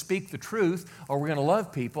going to speak the truth or we're going to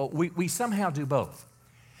love people. We somehow do both.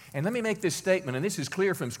 And let me make this statement, and this is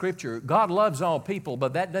clear from Scripture. God loves all people,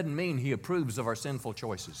 but that doesn't mean He approves of our sinful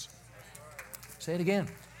choices. Say it again.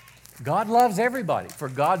 God loves everybody, for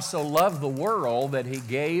God so loved the world that He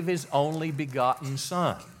gave His only begotten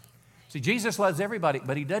Son. See, Jesus loves everybody,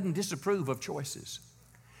 but He doesn't disapprove of choices.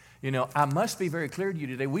 You know, I must be very clear to you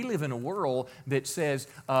today. We live in a world that says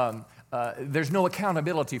there's no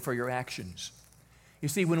accountability for your actions. You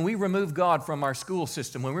see, when we remove God from our school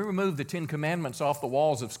system, when we remove the 10 Commandments off the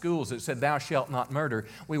walls of schools that said, thou shalt not murder,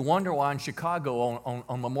 we wonder why in Chicago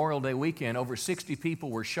on Memorial Day weekend, over 60 people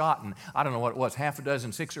were shot, and I don't know what it was, half a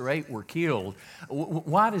dozen, 6 or 8 were killed.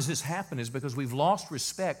 Why does this happen? Is because we've lost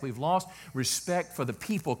respect. We've lost respect for the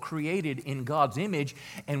people created in God's image,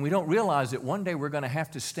 and we don't realize that one day we're going to have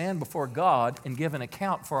to stand before God and give an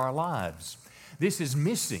account for our lives. This is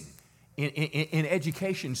missing in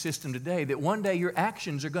education system today, that one day your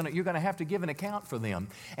actions you're going to have to give an account for them,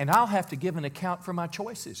 and I'll have to give an account for my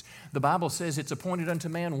choices. The Bible says it's appointed unto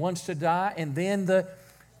man once to die, and then the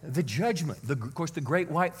judgment, of course, the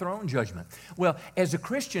great white throne judgment. Well, as a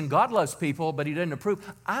Christian, God loves people, but He doesn't approve.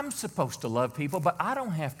 I'm supposed to love people, but I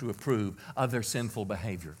don't have to approve of their sinful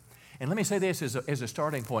behavior. And let me say this as a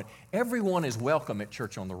starting point. Everyone is welcome at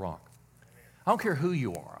Church on the Rock. I don't care who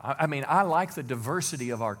you are. I mean, I like the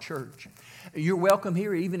diversity of our church. You're welcome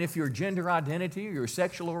here even if your gender identity or your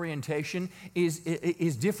sexual orientation is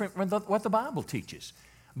different from what the Bible teaches.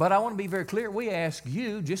 But I want to be very clear. We ask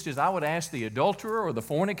you, just as I would ask the adulterer or the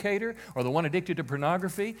fornicator or the one addicted to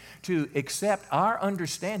pornography, to accept our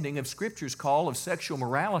understanding of Scripture's call of sexual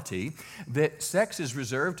morality, that sex is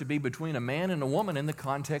reserved to be between a man and a woman in the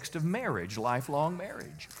context of marriage, lifelong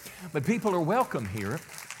marriage. But people are welcome here.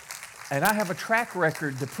 And I have a track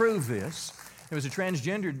record to prove this. There was a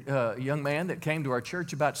transgendered young man that came to our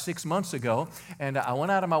church about 6 months ago, and I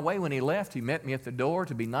went out of my way when he left. He met me at the door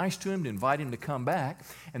to be nice to him, to invite him to come back.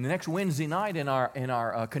 And the next Wednesday night in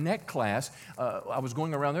our Connect class, I was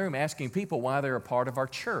going around the room asking people why they're a part of our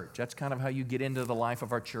church. That's kind of how you get into the life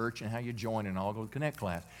of our church and how you join and all go to Connect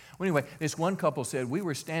class. Well, anyway, this one couple said, we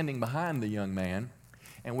were standing behind the young man,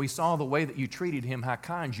 and we saw the way that you treated him, how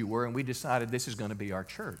kind you were, and we decided this is going to be our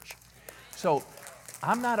church. So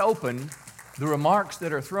I'm not open. The remarks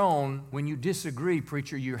that are thrown when you disagree,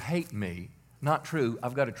 preacher, you hate me. Not true.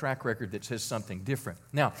 I've got a track record that says something different.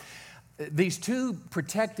 Now, these two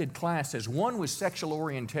protected classes, one was sexual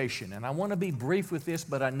orientation, and I want to be brief with this,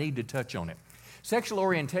 but I need to touch on it. Sexual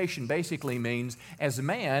orientation basically means, as a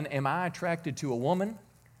man, am I attracted to a woman,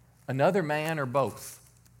 another man, or both?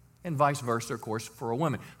 And vice versa, of course, for a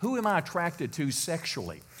woman. Who am I attracted to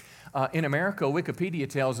sexually? In America, Wikipedia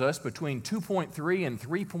tells us between 2.3 and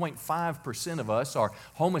 3.5% of us are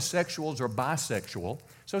homosexuals or bisexual.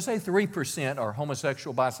 So say 3% are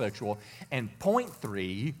homosexual, bisexual, and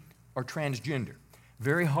 0.3 are transgender.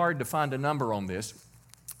 Very hard to find a number on this.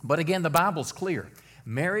 But again, the Bible's clear.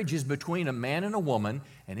 Marriage is between a man and a woman,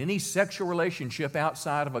 and any sexual relationship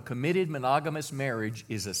outside of a committed monogamous marriage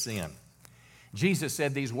is a sin. Jesus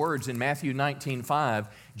said these words in Matthew 19:5.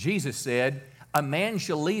 Jesus said, a man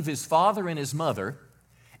shall leave his father and his mother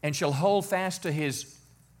and shall hold fast to his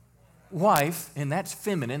wife, and that's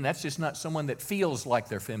feminine. That's just not someone that feels like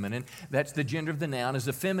they're feminine. That's the gender of the noun, is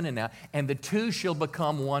a feminine noun. And the two shall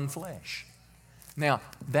become one flesh. Now,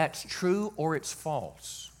 that's true or it's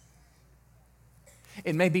false.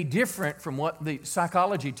 It may be different from what the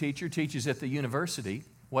psychology teacher teaches at the university,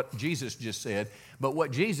 what Jesus just said, but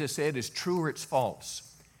what Jesus said is true or it's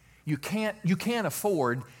false. You can't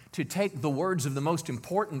afford to take the words of the most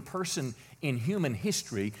important person in human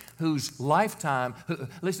history whose lifetime,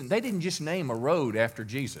 listen, they didn't just name a road after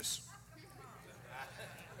Jesus.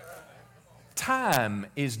 Time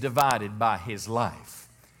is divided by his life.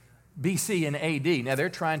 BC and AD. Now they're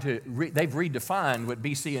trying to, they've redefined what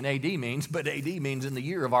BC and AD means, but AD means in the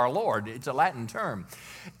year of our Lord. It's a Latin term.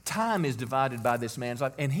 Time is divided by this man's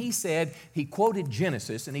life. And he said, he quoted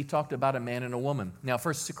Genesis, and he talked about a man and a woman. Now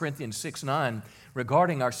 1 Corinthians 6:9,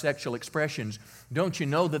 regarding our sexual expressions, don't you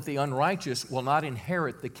know that the unrighteous will not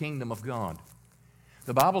inherit the kingdom of God?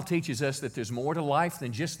 The Bible teaches us that there's more to life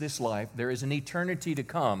than just this life. There is an eternity to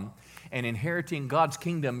come, and inheriting God's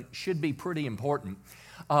kingdom should be pretty important.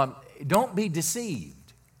 Don't be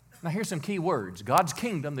deceived. Now, here's some key words. God's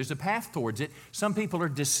kingdom, there's a path towards it. Some people are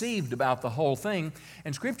deceived about the whole thing.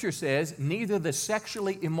 And Scripture says, neither the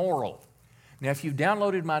sexually immoral. Now, if you've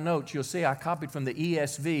downloaded my notes, you'll see I copied from the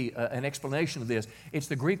ESV an explanation of this. It's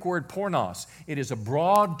the Greek word pornos. It is a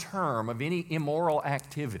broad term of any immoral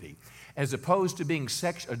activity. As opposed to being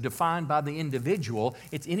defined by the individual,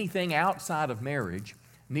 it's anything outside of marriage.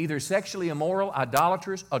 Neither sexually immoral,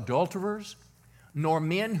 idolaters, adulterers, nor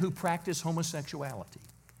men who practice homosexuality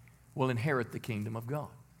will inherit the kingdom of God.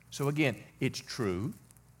 So again, it's true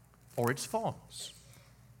or it's false.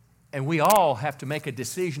 And we all have to make a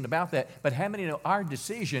decision about that. But how many know our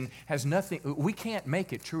decision has nothing, we can't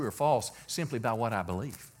make it true or false simply by what I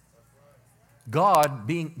believe. God,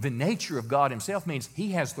 being the nature of God Himself, means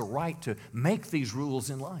He has the right to make these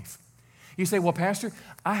rules in life. You say, well, Pastor,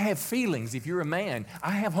 I have feelings. If you're a man,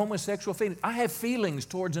 I have homosexual feelings. I have feelings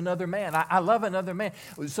towards another man. I love another man.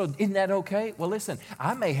 So isn't that okay? Well, listen,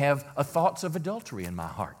 I may have thoughts of adultery in my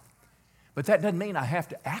heart. But that doesn't mean I have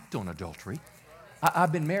to act on adultery.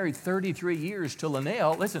 I've been married 33 years to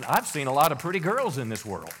Linnell. Listen, I've seen a lot of pretty girls in this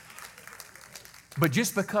world. But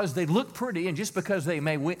just because they look pretty and just because they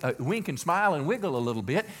may wink and smile and wiggle a little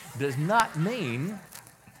bit does not mean.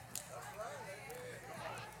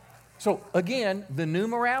 So again, the new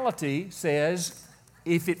morality says,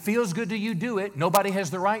 if it feels good to you, do it. Nobody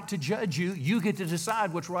has the right to judge you. You get to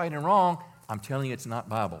decide what's right and wrong. I'm telling you, it's not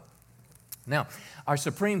Bible. Now, our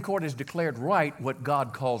Supreme Court has declared right what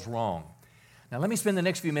God calls wrong. Now, let me spend the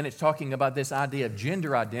next few minutes talking about this idea of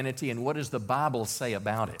gender identity and what does the Bible say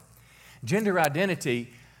about it. Gender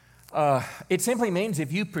identity, it simply means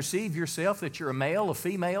if you perceive yourself that you're a male, a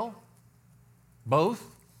female, both,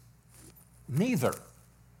 neither,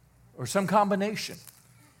 or some combination.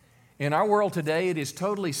 In our world today, it is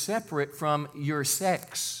totally separate from your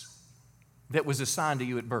sex that was assigned to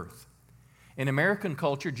you at birth. In American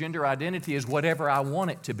culture, gender identity is whatever I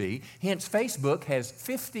want it to be. Hence, Facebook has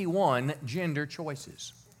 51 gender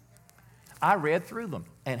choices. I read through them,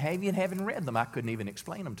 and having read them, I couldn't even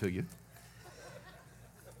explain them to you.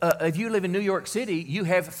 If you live in New York City, you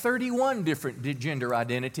have 31 different gender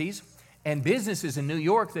identities, and businesses in New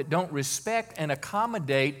York that don't respect and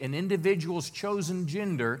accommodate an individual's chosen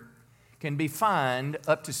gender can be fined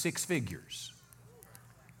up to 6 figures.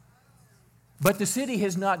 But the city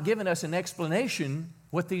has not given us an explanation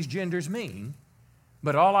what these genders mean.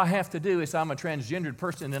 But all I have to do is I'm a transgendered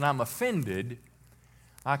person and I'm offended,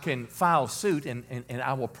 I can file suit and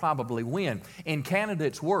I will probably win. In Canada,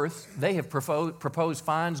 it's worse. They have proposed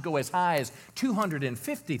fines go as high as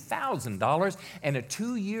 $250,000 and a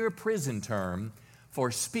 2-year prison term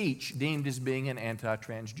for speech deemed as being an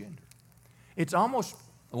anti-transgender. It's almost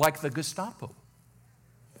like the Gestapo.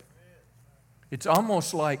 It's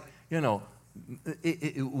almost like,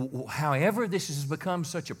 however this has become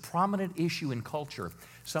such a prominent issue in culture,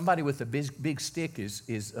 somebody with a big stick is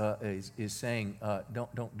saying,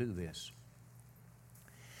 don't do this.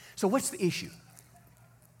 So what's the issue?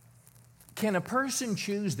 Can a person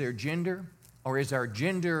choose their gender, or is our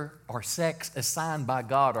gender or sex assigned by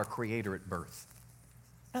God, our Creator, at birth?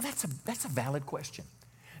 Now that's a valid question.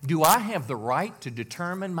 Do I have the right to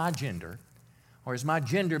determine my gender, or has my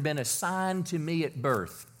gender been assigned to me at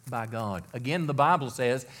birth by God? Again, the Bible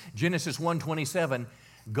says, Genesis 1:27,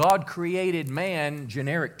 God created man,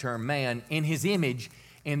 generic term, man, in His image.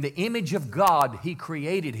 In the image of God, He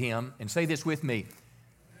created him. And say this with me.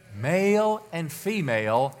 Male and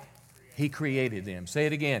female, He created them. Say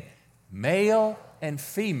it again. Male and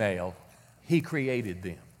female, He created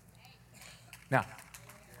them. Now,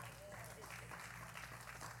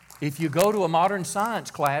 if you go to a modern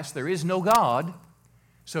science class, there is no God.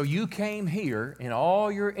 So you came here in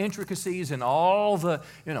all your intricacies and all the,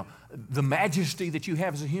 the majesty that you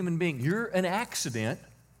have as a human being. You're an accident.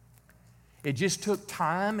 It just took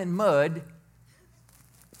time and mud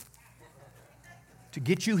to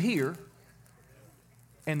get you here.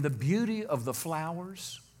 And the beauty of the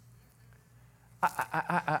flowers.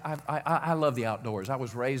 I love the outdoors. I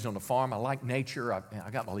was raised on a farm. I like nature. I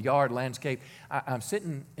got my yard landscape. I'm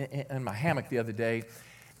sitting in my hammock the other day,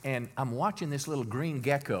 and I'm watching this little green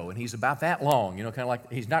gecko, and he's about that long, kind of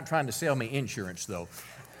like, he's not trying to sell me insurance, though.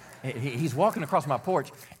 He's walking across my porch,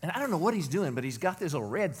 and I don't know what he's doing, but he's got this little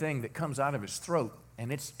red thing that comes out of his throat,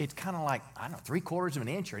 and it's kind of like, 3/4 of an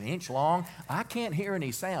inch or an inch long. I can't hear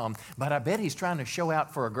any sound, but I bet he's trying to show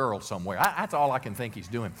out for a girl somewhere. That's all I can think he's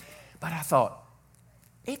doing. But I thought,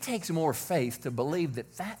 it takes more faith to believe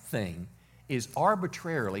that thing is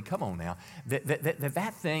arbitrarily, come on now,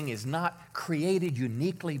 that thing is not created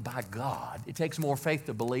uniquely by God. It takes more faith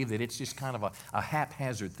to believe that it's just kind of a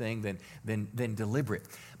haphazard thing than deliberate.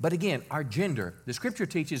 But again, our gender, the Scripture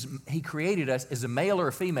teaches He created us as a male or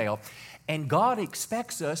a female, and God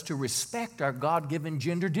expects us to respect our God-given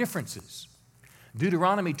gender differences.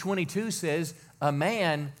 Deuteronomy 22 says a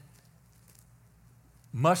man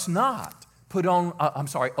must not put on,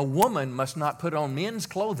 a woman must not put on men's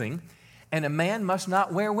clothing, and a man must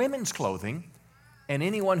not wear women's clothing, and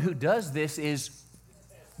anyone who does this is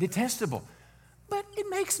detestable. But it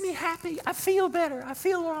makes me happy. I feel better. I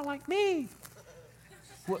feel more like me.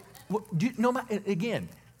 Again,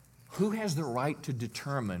 who has the right to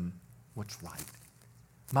determine what's right?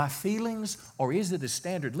 My feelings, or is it a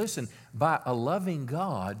standard? Listen, by a loving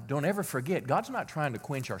God, don't ever forget, God's not trying to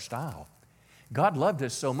quench our style. God loved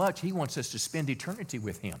us so much, He wants us to spend eternity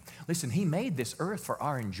with Him. Listen, He made this earth for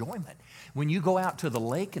our enjoyment. When you go out to the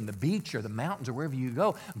lake and the beach or the mountains or wherever you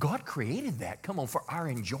go, God created that, come on, for our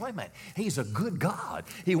enjoyment. He's a good God.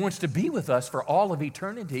 He wants to be with us for all of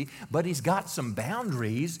eternity, but He's got some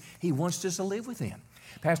boundaries He wants us to live within.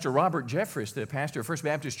 Pastor Robert Jeffress, the pastor of First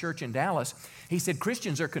Baptist Church in Dallas, he said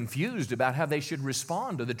Christians are confused about how they should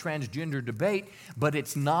respond to the transgender debate, but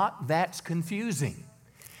it's not that confusing.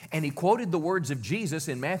 And he quoted the words of Jesus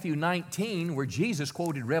in Matthew 19, where Jesus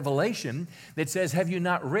quoted Revelation that says, have you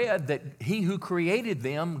not read that He who created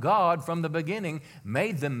them, God, from the beginning,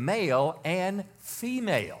 made them male and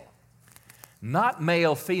female? Not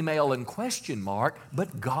male, female, and question mark,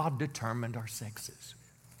 but God determined our sexes.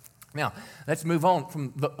 Now, let's move on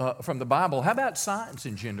from the Bible. How about science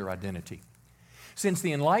and gender identity? Since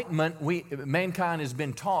the Enlightenment, mankind has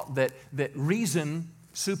been taught that reason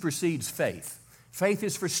supersedes faith. Faith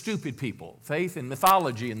is for stupid people. Faith in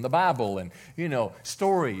mythology and the Bible and,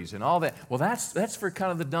 stories and all that. Well, that's for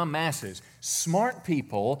kind of the dumb masses. Smart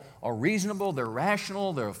people are reasonable, they're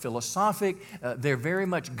rational, they're philosophic, they're very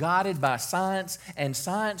much guided by science, and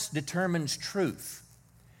science determines truth.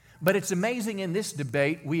 But it's amazing in this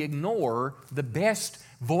debate, we ignore the best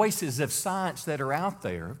voices of science that are out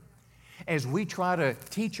there as we try to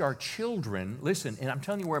teach our children. Listen, and I'm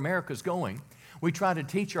telling you where America's going. We try to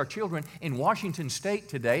teach our children. In Washington State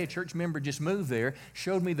today, a church member just moved there,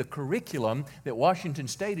 showed me the curriculum that Washington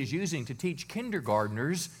State is using to teach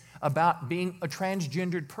kindergartners about being a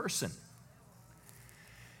transgendered person.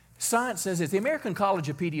 Science says it's the American College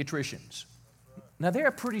of Pediatricians. Now, they're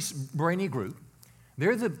a pretty brainy group.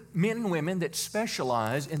 They're the men and women that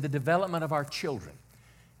specialize in the development of our children.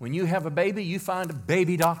 When you have a baby, you find a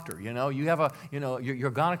baby doctor. You have your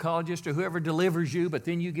gynecologist or whoever delivers you, but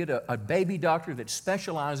then you get a baby doctor that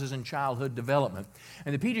specializes in childhood development.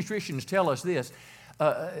 And the pediatricians tell us this,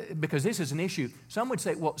 because this is an issue. Some would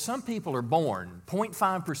say, well, some people are born,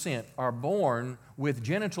 0.5% are born with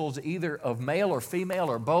genitals either of male or female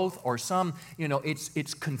or both, or some,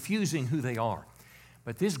 it's confusing who they are.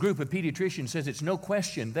 But this group of pediatricians says it's no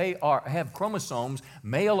question they have chromosomes,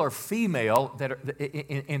 male or female, that are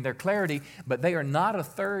in their clarity, but they are not a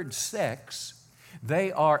third sex.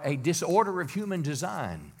 They are a disorder of human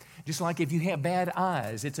design. Just like if you have bad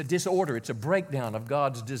eyes, it's a disorder, it's a breakdown of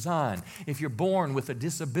God's design. If you're born with a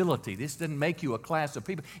disability, this doesn't make you a class of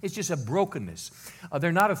people, it's just a brokenness.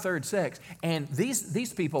 They're not a third sex. And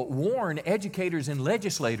these people warn educators and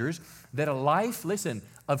legislators that a life, listen,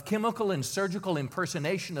 of chemical and surgical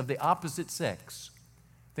impersonation of the opposite sex.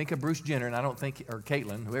 Think of Bruce Jenner, and I don't think, or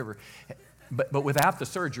Caitlin, whoever, but without the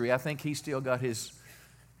surgery, I think he's still got his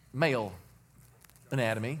male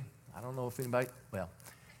anatomy. I don't know if anybody, well.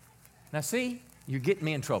 Now see, you're getting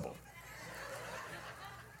me in trouble.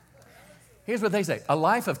 Here's what they say. A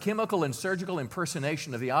life of chemical and surgical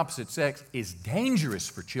impersonation of the opposite sex is dangerous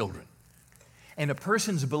for children. And a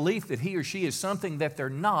person's belief that he or she is something that they're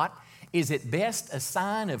not is at best a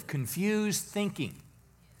sign of confused thinking.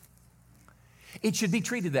 It should be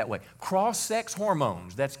treated that way. Cross-sex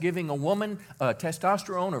hormones, that's giving a woman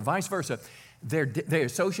testosterone or vice versa, they're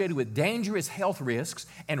associated with dangerous health risks,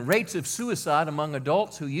 and rates of suicide among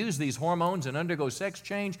adults who use these hormones and undergo sex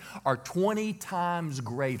change are 20 times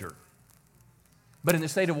greater. But in the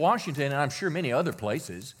state of Washington, and I'm sure many other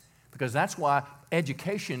places, because that's why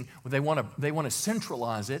education, they want to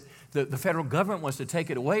centralize it. The federal government wants to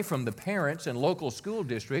take it away from the parents and local school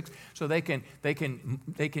districts so they can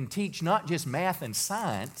teach not just math and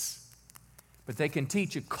science, but they can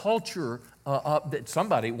teach a culture that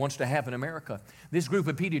somebody wants to have in America. This group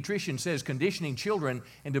of pediatricians says conditioning children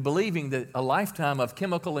into believing that a lifetime of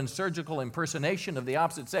chemical and surgical impersonation of the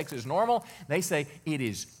opposite sex is normal. They say it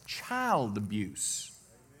is child abuse.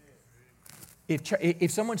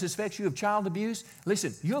 If someone suspects you of child abuse,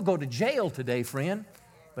 listen, you'll go to jail today, friend.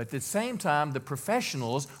 But at the same time, the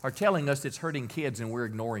professionals are telling us it's hurting kids and we're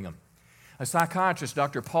ignoring them. A psychiatrist,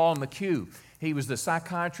 Dr. Paul McHugh, he was the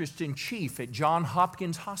psychiatrist in chief at Johns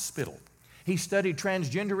Hopkins Hospital. He studied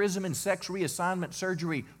transgenderism and sex reassignment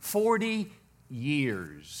surgery 40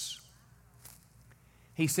 years.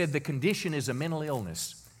 He said the condition is a mental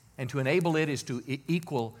illness, and to enable it is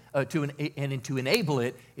equal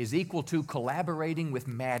to collaborating with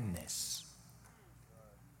madness.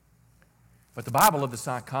 But the Bible of the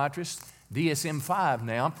psychiatrist, DSM-5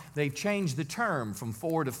 now, they've changed the term from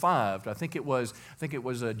 4 to 5. I think it was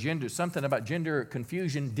a gender, something about gender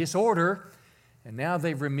confusion disorder, and now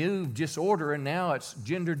they've removed disorder, and now it's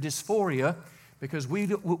gender dysphoria, because we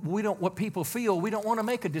don't what people feel, we don't want to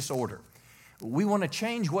make a disorder. We want to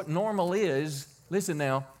change what normal is. Listen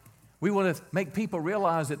now, we want to make people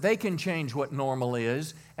realize that they can change what normal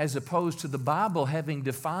is, as opposed to the Bible having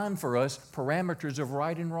defined for us parameters of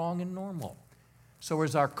right and wrong and normal. So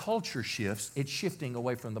as our culture shifts, it's shifting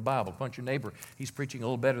away from the Bible. Punch your neighbor. He's preaching a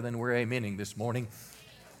little better than we're amening this morning.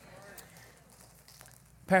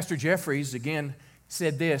 Pastor Jeffries, again,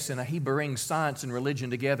 said this, and he brings science and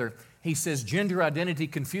religion together. He says, gender identity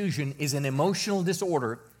confusion is an emotional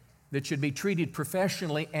disorder that should be treated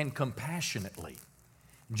professionally and compassionately.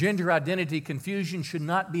 Gender identity confusion should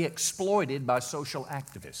not be exploited by social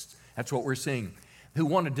activists. That's what we're seeing, who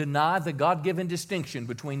want to deny the God-given distinction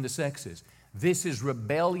between the sexes. This is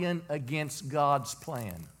rebellion against God's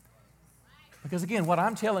plan. Because again, what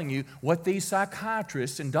I'm telling you, what these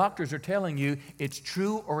psychiatrists and doctors are telling you, it's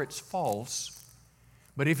true or it's false.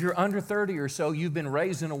 But if you're under 30 or so, you've been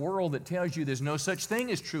raised in a world that tells you there's no such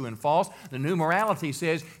thing as true and false. The new morality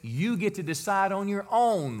says you get to decide on your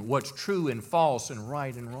own what's true and false and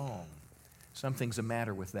right and wrong. Something's the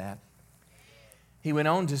matter with that. He went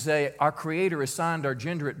on to say, our Creator assigned our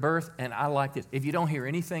gender at birth, and I like this. If you don't hear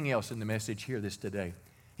anything else in the message, hear this today.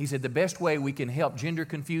 He said the best way we can help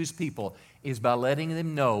gender-confused people is by letting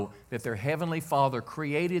them know that their Heavenly Father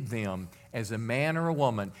created them as a man or a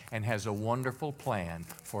woman and has a wonderful plan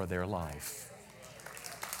for their life.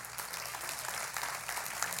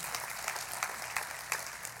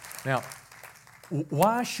 Now,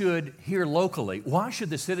 why should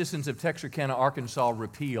the citizens of Texarkana, Arkansas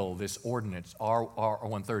repeal this ordinance,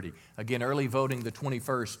 R130? Again, early voting the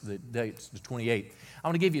 21st, the date's the 28th. I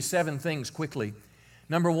want to give you 7 things quickly.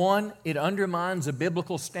 Number 1, it undermines a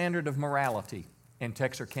biblical standard of morality in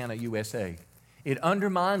Texarkana, USA. It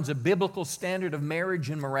undermines a biblical standard of marriage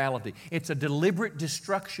and morality. It's a deliberate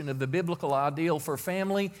destruction of the biblical ideal for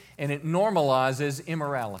family, and it normalizes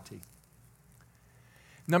immorality.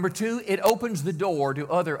 Number 2, it opens the door to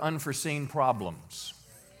other unforeseen problems.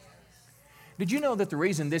 Did you know that the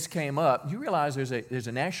reason this came up, you realize there's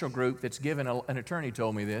a national group that's given, an attorney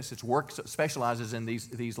told me this, specializes in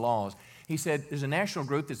these laws. He said there's a national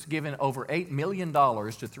group that's given over $8 million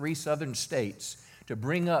to 3 southern states to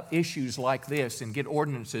bring up issues like this and get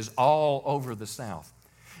ordinances all over the South.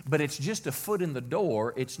 But it's just a foot in the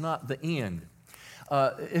door, it's not the end.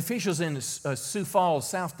 Officials in Sioux Falls,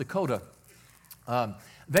 South Dakota,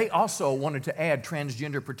 they also wanted to add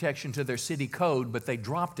transgender protection to their city code, but they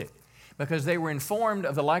dropped it because they were informed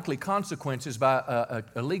of the likely consequences by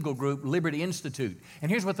a legal group, Liberty Institute.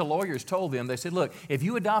 And here's what the lawyers told them. They said, look, if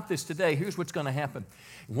you adopt this today, here's what's going to happen.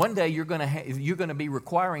 One day you're going to be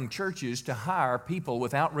requiring churches to hire people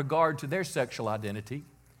without regard to their sexual identity.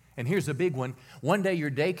 And here's a big one. One day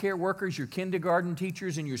your daycare workers, your kindergarten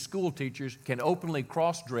teachers, and your school teachers can openly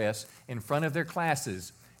cross-dress in front of their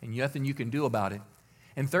classes, and nothing you can do about it.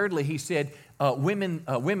 And thirdly, he said, your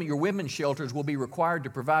women's shelters will be required to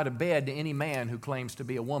provide a bed to any man who claims to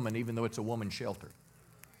be a woman, even though it's a woman's shelter.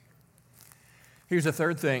 Here's a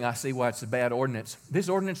third thing I see why it's a bad ordinance. This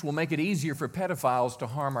ordinance will make it easier for pedophiles to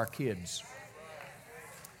harm our kids.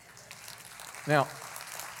 Now,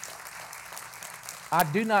 I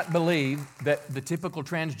do not believe that the typical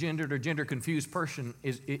transgendered or gender-confused person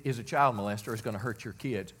is a child molester or is going to hurt your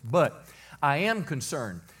kids. But I am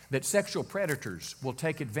concerned that sexual predators will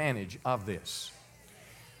take advantage of this.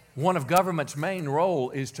 One of government's main role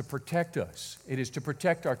is to protect us. It is to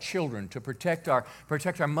protect our children, to protect our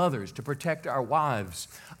mothers, to protect our wives.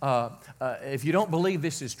 If you don't believe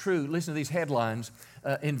this is true, listen to these headlines.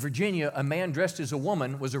 In Virginia, a man dressed as a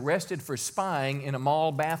woman was arrested for spying in a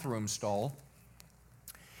mall bathroom stall.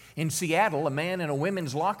 In Seattle, a man in a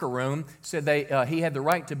women's locker room said he had the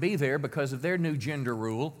right to be there because of their new gender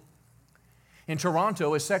rule. In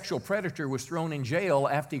Toronto, a sexual predator was thrown in jail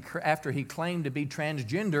after he claimed to be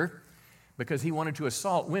transgender because he wanted to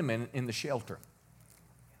assault women in the shelter.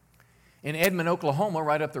 In Edmond, Oklahoma,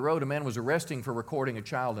 right up the road, a man was arrested for recording a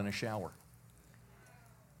child in a shower.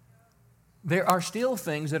 There are still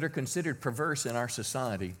things that are considered perverse in our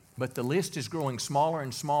society, but the list is growing smaller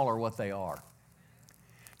and smaller what they are.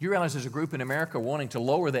 You realize there's a group in America wanting to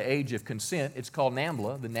lower the age of consent. It's called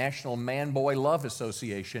NAMBLA, the National Man-Boy Love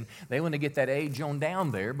Association. They want to get that age on down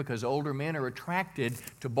there because older men are attracted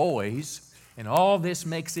to boys, and all this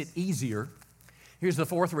makes it easier. Here's the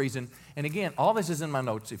fourth reason, and again, all this is in my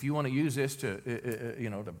notes. If you want to use this to,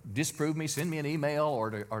 to disprove me, send me an email or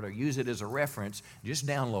to use it as a reference, just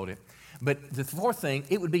download it. But the fourth thing,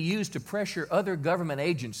 it would be used to pressure other government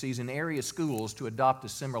agencies and area schools to adopt a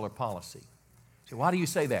similar policy. So why do you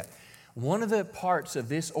say that? One of the parts of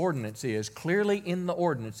this ordinance is clearly in the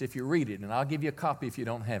ordinance, if you read it, and I'll give you a copy if you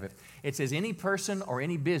don't have it. It says any person or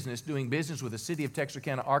any business doing business with the city of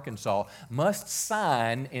Texarkana, Arkansas must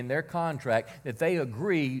sign in their contract that they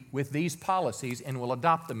agree with these policies and will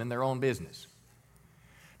adopt them in their own business.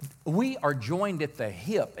 We are joined at the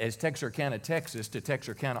hip as Texarkana, Texas to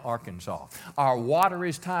Texarkana, Arkansas. Our water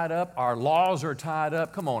is tied up. Our laws are tied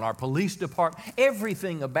up. Come on, our police department,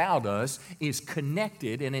 everything about us is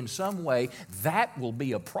connected, and in some way that will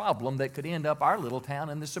be a problem that could end up our little town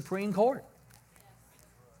in the Supreme Court.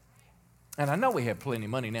 And I know we have plenty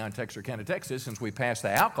of money now in Texarkana, Texas since we passed the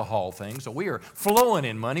alcohol thing, so we are flowing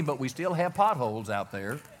in money, but we still have potholes out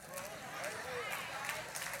there.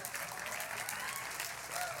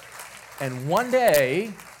 And one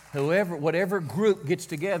day, whatever group gets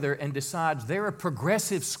together and decides they're a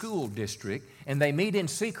progressive school district, and they meet in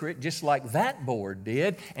secret just like that board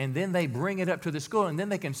did, and then they bring it up to the school, and then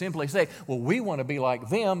they can simply say, well, we want to be like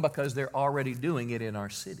them because they're already doing it in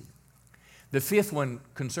our city. The fifth one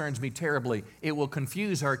concerns me terribly. It will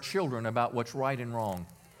confuse our children about what's right and wrong.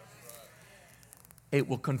 It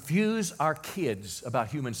will confuse our kids about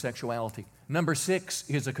human sexuality. Number 6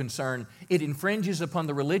 is a concern. It infringes upon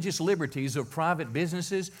the religious liberties of private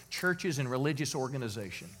businesses, churches, and religious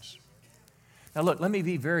organizations. Now look, let me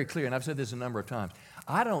be very clear, and I've said this a number of times.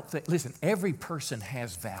 Listen, every person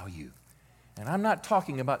has value. And I'm not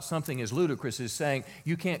talking about something as ludicrous as saying,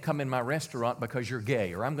 you can't come in my restaurant because you're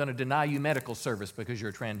gay, or I'm going to deny you medical service because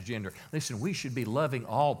you're transgender. Listen, we should be loving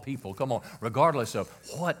all people, come on, regardless of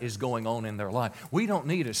what is going on in their life. We don't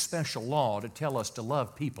need a special law to tell us to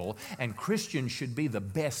love people, and Christians should be the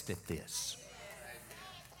best at this.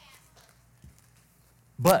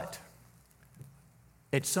 But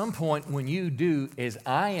at some point when you do as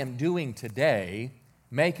I am doing today,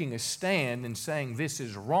 making a stand and saying this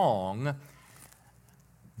is wrong,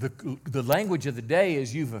 the language of the day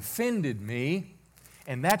is you've offended me,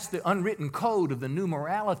 and that's the unwritten code of the new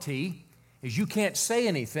morality, is you can't say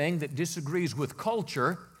anything that disagrees with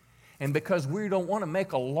culture, and because we don't want to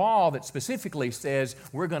make a law that specifically says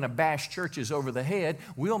we're going to bash churches over the head,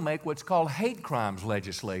 we'll make what's called hate crimes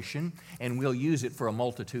legislation, and we'll use it for a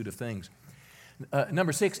multitude of things.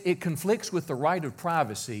 Number 6, it conflicts with the right of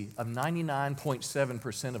privacy of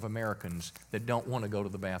 99.7% of Americans that don't want to go to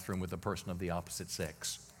the bathroom with a person of the opposite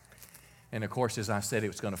sex. And of course, as I said,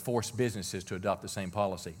 it's going to force businesses to adopt the same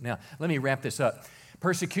policy. Now, let me wrap this up.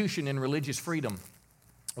 Persecution and religious freedom.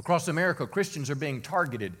 Across America, Christians are being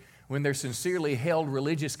targeted when their sincerely held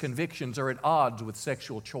religious convictions are at odds with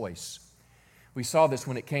sexual choice. We saw this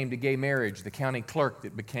when it came to gay marriage, the county clerk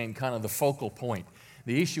that became kind of the focal point.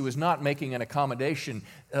 The issue is not making an accommodation.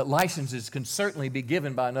 Licenses can certainly be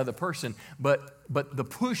given by another person, but the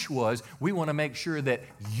push was we want to make sure that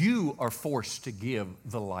you are forced to give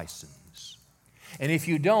the license. And if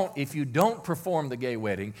you don't perform the gay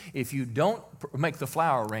wedding, if you don't make the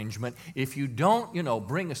flower arrangement, if you don't,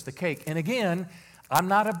 bring us the cake. And again, I'm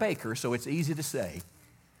not a baker, so it's easy to say.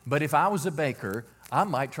 But if I was a baker, I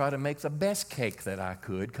might try to make the best cake that I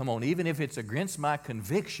could, come on, even if it's against my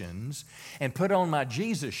convictions, and put on my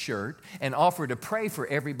Jesus shirt and offer to pray for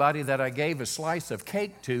everybody that I gave a slice of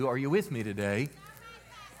cake to. Are you with me today?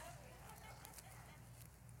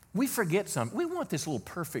 We forget something. We want this little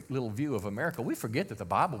perfect little view of America. We forget that the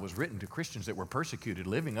Bible was written to Christians that were persecuted,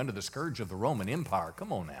 living under the scourge of the Roman Empire.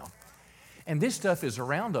 Come on now. And this stuff is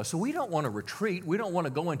around us. So we don't want to retreat. We don't want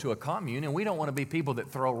to go into a commune, and we don't want to be people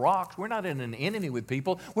that throw rocks. We're not in an enemy with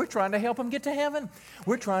people. We're trying to help them get to heaven.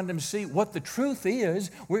 We're trying to see what the truth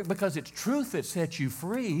is, because it's truth that sets you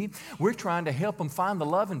free. We're trying to help them find the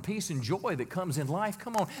love and peace and joy that comes in life,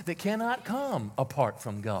 come on, that cannot come apart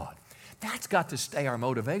from God. That's got to stay our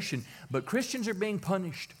motivation. But Christians are being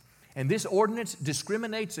punished. And this ordinance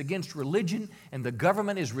discriminates against religion, and the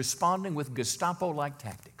government is responding with Gestapo-like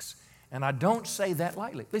tactics. And I don't say that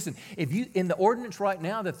lightly. Listen, in the ordinance right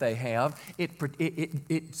now that they have,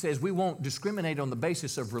 it says we won't discriminate on the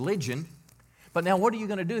basis of religion, But now what are you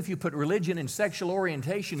going to do if you put religion and sexual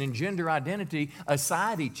orientation and gender identity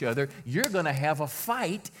aside each other? You're going to have a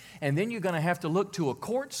fight, and then you're going to have to look to a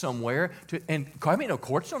court somewhere.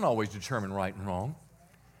 Courts don't always determine right and wrong.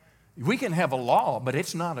 We can have a law, but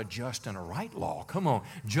it's not a just and a right law. Come on.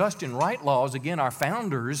 Just and right laws, again, our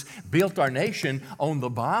founders built our nation on the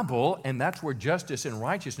Bible, and that's where justice and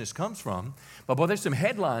righteousness comes from. But boy, there's some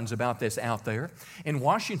headlines about this out there. In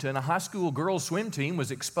Washington, a high school girls' swim team was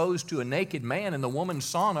exposed to a naked man in the woman's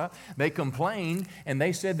sauna. They complained, and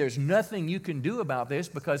they said there's nothing you can do about this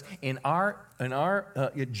because in our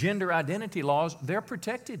gender identity laws, they're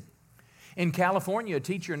protected. In California, a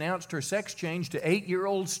teacher announced her sex change to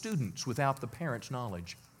 8-year-old students without the parents'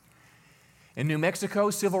 knowledge. In New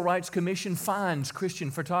Mexico, Civil Rights Commission fines Christian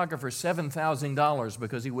photographer $7,000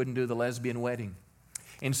 because he wouldn't do the lesbian wedding.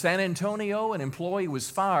 In San Antonio, an employee was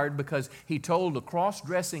fired because he told a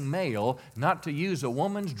cross-dressing male not to use a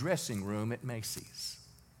woman's dressing room at Macy's.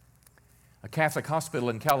 A Catholic hospital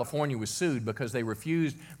in California was sued because they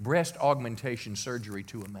refused breast augmentation surgery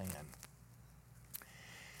to a man.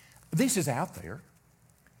 This is out there.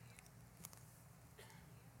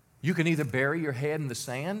 You can either bury your head in the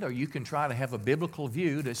sand or you can try to have a biblical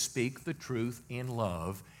view to speak the truth in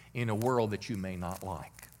love in a world that you may not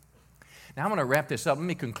like. Now, I'm going to wrap this up. Let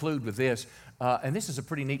me conclude with this. And this is a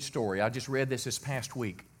pretty neat story. I just read this past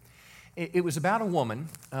week. It was about a woman.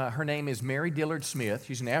 Her name is Mary Dillard Smith.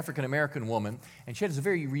 She's an African-American woman, and she has a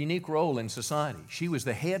very unique role in society. She was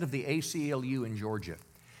the head of the ACLU in Georgia.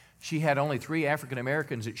 She had only 3 African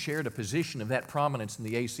Americans that shared a position of that prominence in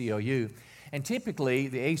the ACLU. And typically,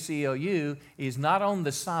 the ACLU is not on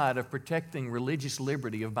the side of protecting religious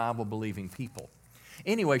liberty of Bible-believing people.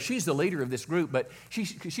 Anyway, she's the leader of this group, but she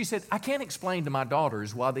said, I can't explain to my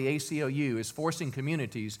daughters why the ACLU is forcing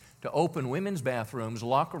communities to open women's bathrooms,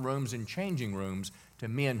 locker rooms, and changing rooms to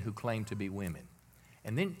men who claim to be women.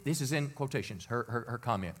 And then, this is in quotations, her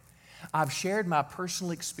comment. I've shared my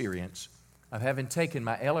personal experience of having taken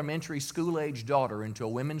my elementary school-age daughter into a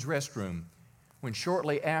women's restroom when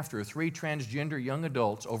shortly after 3 transgender young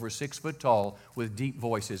adults over 6 foot tall with deep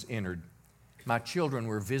voices entered. My children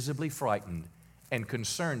were visibly frightened and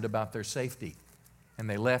concerned about their safety, and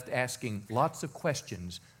they left asking lots of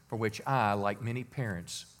questions for which I, like many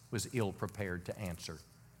parents, was ill-prepared to answer,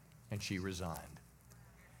 and she resigned.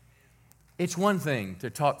 It's one thing to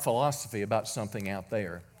talk philosophy about something out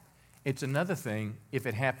there. It's another thing if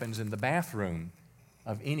it happens in the bathroom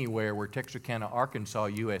of anywhere where Texarkana, Arkansas,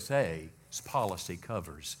 USA's policy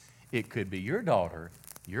covers. It could be your daughter,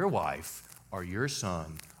 your wife, or your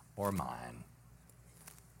son, or mine.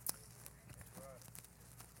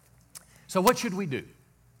 So what should we do?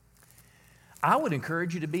 I would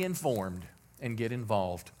encourage you to be informed and get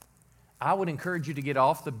involved. I would encourage you to get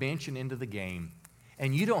off the bench and into the game.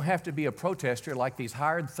 And you don't have to be a protester like these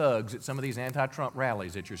hired thugs at some of these anti-Trump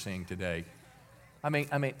rallies that you're seeing today. I mean,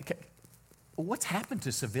 what's happened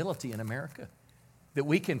to civility in America? That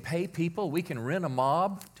we can pay people, we can rent a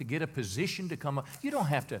mob to get a position to come up. You don't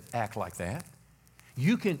have to act like that.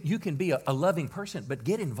 You can be a loving person, but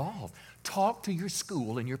get involved. Talk to your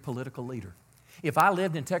school and your political leader. If I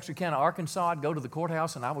lived in Texarkana, Arkansas, I'd go to the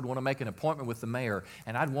courthouse and I would want to make an appointment with the mayor,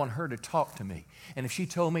 and I'd want her to talk to me. And if she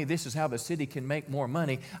told me this is how the city can make more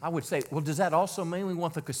money, I would say, well, does that also mean we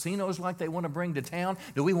want the casinos like they want to bring to town?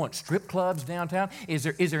 Do we want strip clubs downtown? Is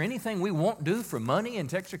there anything we won't do for money in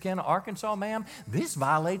Texarkana, Arkansas, ma'am? This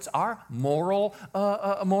violates our moral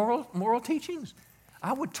teachings.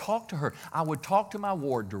 I would talk to her. I would talk to my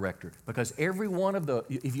ward director, because every one of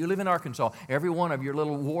if you live in Arkansas, every one of your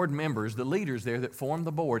little ward members, the leaders there that form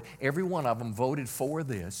the board, every one of them voted for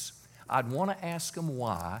this. I'd want to ask them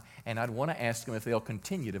why, and I'd want to ask them if they'll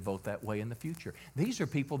continue to vote that way in the future. These are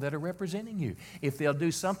people that are representing you. If they'll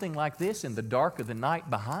do something like this in the dark of the night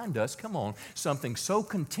behind us, come on, something so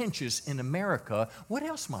contentious in America, what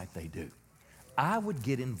else might they do? I would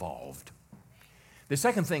get involved. The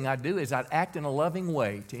second thing I'd do is I'd act in a loving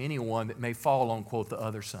way to anyone that may fall on, quote, the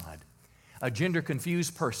other side. A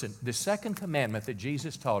gender-confused person, the second commandment that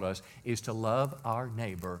Jesus taught us is to love our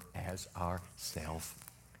neighbor as ourselves.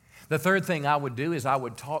 The third thing I would do is I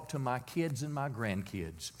would talk to my kids and my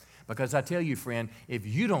grandkids. Because I tell you, friend, if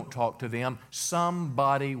you don't talk to them,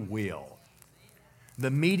 somebody will.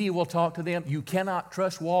 The media will talk to them. You cannot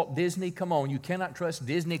trust Walt Disney. Come on, you cannot trust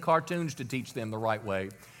Disney cartoons to teach them the right way.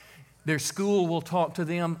 Their school will talk to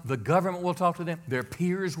them. The government will talk to them. Their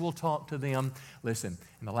peers will talk to them. Listen,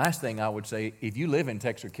 and the last thing I would say, if you live in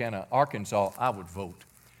Texarkana, Arkansas, I would vote.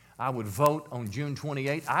 I would vote on June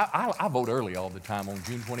 28th. I vote early all the time on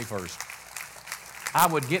June 21st. I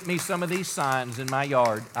would get me some of these signs in my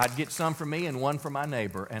yard. I'd get some for me and one for my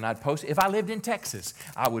neighbor, and I'd post it. If I lived in Texas,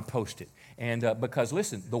 I would post it. And because,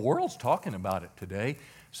 listen, the world's talking about it today.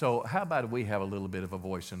 So how about we have a little bit of a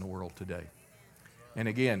voice in the world today? And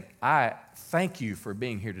again, I thank you for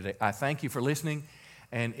being here today. I thank you for listening.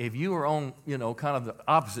 And if you are on, kind of the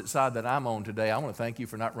opposite side that I'm on today, I want to thank you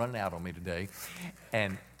for not running out on me today.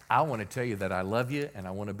 And I want to tell you that I love you and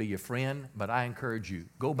I want to be your friend, but I encourage you,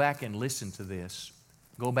 go back and listen to this.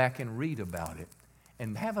 Go back and read about it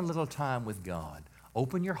and have a little time with God.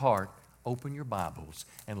 Open your heart, open your Bibles,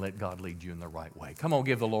 and let God lead you in the right way. Come on,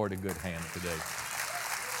 give the Lord a good hand today.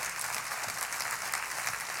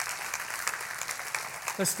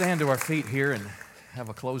 Let's stand to our feet here and have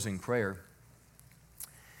a closing prayer.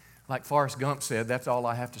 Like Forrest Gump said, that's all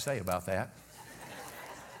I have to say about that.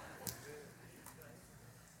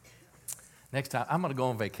 Next time, I'm going to go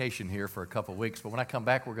on vacation here for a couple of weeks, but when I come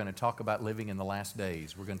back, we're going to talk about living in the last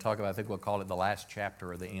days. We're going to talk about, I think we'll call it the last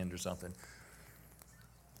chapter or the end or something.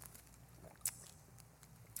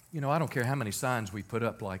 I don't care how many signs we put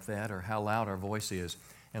up like that or how loud our voice is.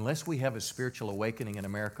 Unless we have a spiritual awakening in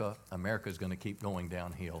America, America is going to keep going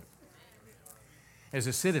downhill. As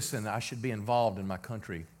a citizen, I should be involved in my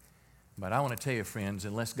country. But I want to tell you, friends,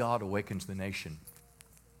 unless God awakens the nation,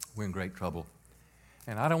 we're in great trouble.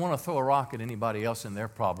 And I don't want to throw a rock at anybody else and their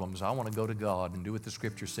problems. I want to go to God and do what the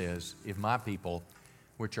Scripture says. If my people,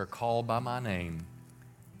 which are called by my name,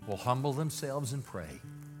 will humble themselves and pray,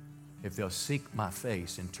 if they'll seek my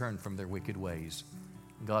face and turn from their wicked ways,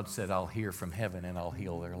 God said, I'll hear from heaven and I'll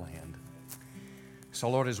heal their land. So,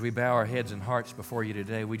 Lord, as we bow our heads and hearts before you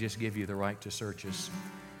today, we just give you the right to search us.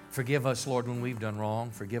 Forgive us, Lord, when we've done wrong.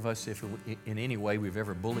 Forgive us if in any way we've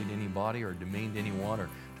ever bullied anybody or demeaned anyone or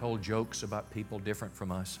told jokes about people different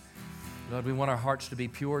from us. Lord, we want our hearts to be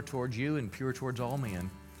pure towards you and pure towards all men.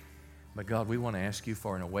 But God, we want to ask you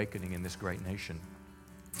for an awakening in this great nation.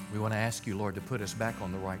 We want to ask you, Lord, to put us back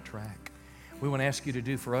on the right track. We want to ask you to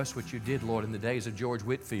do for us what you did, Lord, in the days of George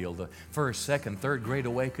Whitefield, the first, second, third great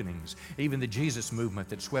awakenings, even the Jesus movement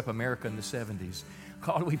that swept America in the 70s.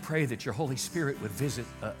 God, we pray that your Holy Spirit would visit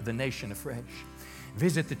the nation afresh.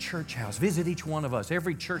 Visit the church house. Visit each one of us,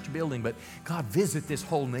 every church building. But God, visit this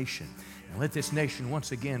whole nation. And let this nation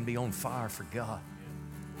once again be on fire for God.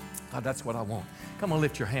 God, that's what I want. Come on,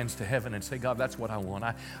 lift your hands to heaven and say, God, that's what I want.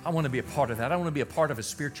 I want to be a part of that. I want to be a part of a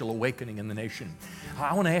spiritual awakening in the nation.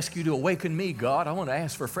 I want to ask you to awaken me, God. I want to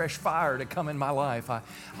ask for fresh fire to come in my life. I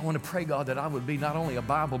want to pray, God, that I would be not only a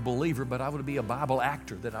Bible believer, but I would be a Bible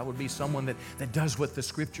actor, that I would be someone that does what the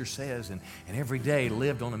Scripture says and every day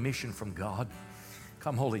lived on a mission from God.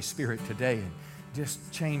 Come, Holy Spirit, today and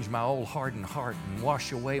just change my old hardened heart and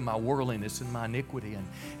wash away my worldliness and my iniquity. And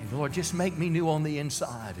Lord, just make me new on the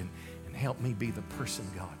inside and help me be the person,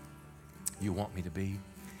 God, you want me to be.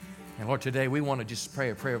 And Lord, today we want to just pray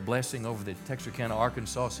a prayer of blessing over the Texarkana,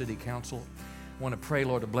 Arkansas City Council. I want to pray,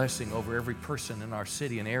 Lord, a blessing over every person in our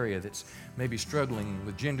city and area that's maybe struggling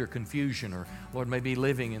with gender confusion or, Lord, maybe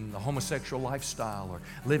living in the homosexual lifestyle or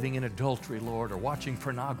living in adultery, Lord, or watching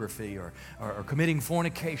pornography or committing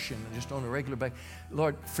fornication just on a regular basis.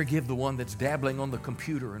 Lord, forgive the one that's dabbling on the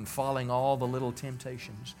computer and following all the little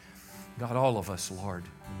temptations. God, all of us, Lord,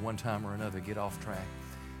 at one time or another get off track.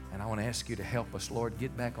 And I want to ask you to help us, Lord,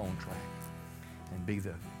 get back on track and be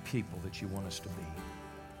the people that you want us to be.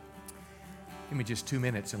 Give me just 2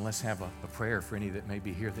 minutes and let's have a prayer for any that may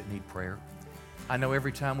be here that need prayer. I know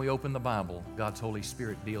every time we open the Bible, God's Holy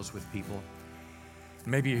Spirit deals with people.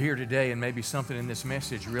 Maybe you're here today and maybe something in this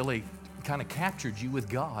message really kind of captured you with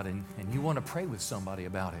God and you want to pray with somebody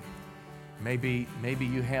about it. Maybe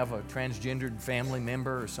you have a transgendered family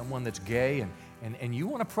member or someone that's gay and you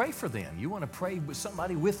want to pray for them. You want to pray with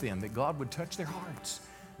somebody with them that God would touch their hearts.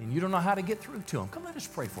 And you don't know how to get through to them. Come, let us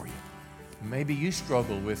pray for you. Maybe you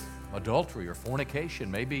struggle with adultery or fornication.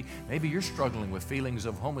 Maybe you're struggling with feelings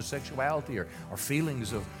of homosexuality or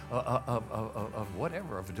feelings of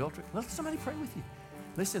whatever, of adultery. Let somebody pray with you.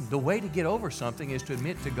 Listen, the way to get over something is to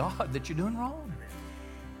admit to God that you're doing wrong.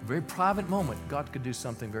 A very private moment, God could do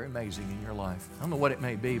something very amazing in your life. I don't know what it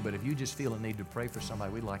may be, but if you just feel a need to pray for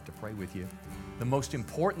somebody, we'd like to pray with you. The most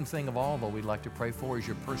important thing of all, though, we'd like to pray for is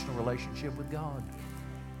your personal relationship with God.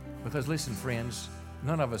 Because listen, friends,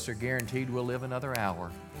 none of us are guaranteed we'll live another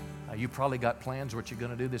hour. You probably got plans what you're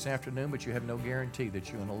going to do this afternoon, but you have no guarantee that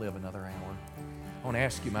you're going to live another hour. I want to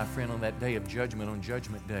ask you, my friend, on that day of judgment, on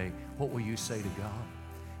Judgment Day, what will you say to God?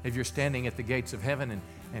 If you're standing at the gates of heaven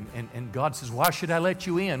and God says, why should I let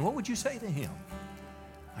you in? What would you say to him?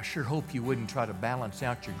 I sure hope you wouldn't try to balance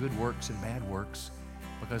out your good works and bad works,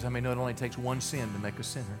 because I know it only takes one sin to make a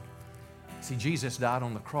sinner. See, Jesus died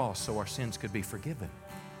on the cross so our sins could be forgiven.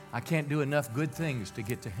 I can't do enough good things to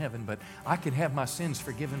get to heaven, but I can have my sins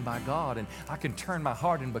forgiven by God, and I can turn my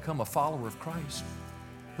heart and become a follower of Christ.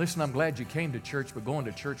 Listen, I'm glad you came to church, but going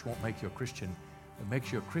to church won't make you a Christian. What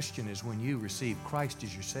makes you a Christian is when you receive Christ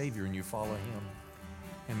as your Savior and you follow Him.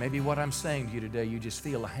 And maybe what I'm saying to you today, you just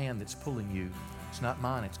feel a hand that's pulling you. It's not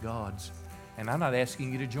mine, it's God's. And I'm not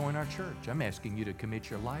asking you to join our church. I'm asking you to commit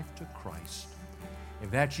your life to Christ. If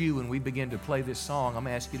that's you, when we begin to play this song, I'm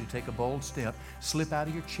going to ask you to take a bold step, slip out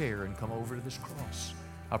of your chair, and come over to this cross.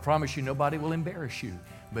 I promise you, nobody will embarrass you,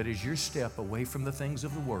 but as your step away from the things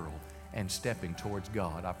of the world and stepping towards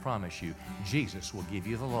God, I promise you, Jesus will give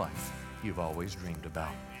you the life you've always dreamed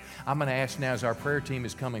about. I'm going to ask now, as our prayer team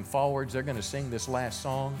is coming forwards, they're going to sing this last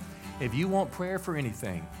song. If you want prayer for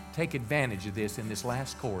anything, take advantage of this in this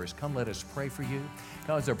last chorus. Come, let us pray for you.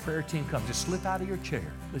 As our prayer team comes, just slip out of your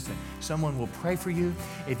chair. Listen, someone will pray for you.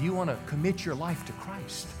 If you want to commit your life to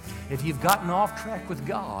Christ, if you've gotten off track with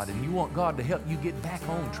God and you want God to help you get back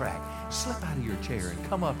on track, slip out of your chair and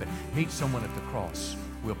come up and meet someone at the cross.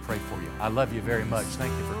 We'll pray for you. I love you very much.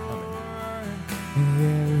 Thank you for coming.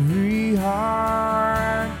 Every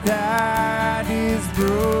heart that is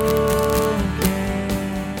broken,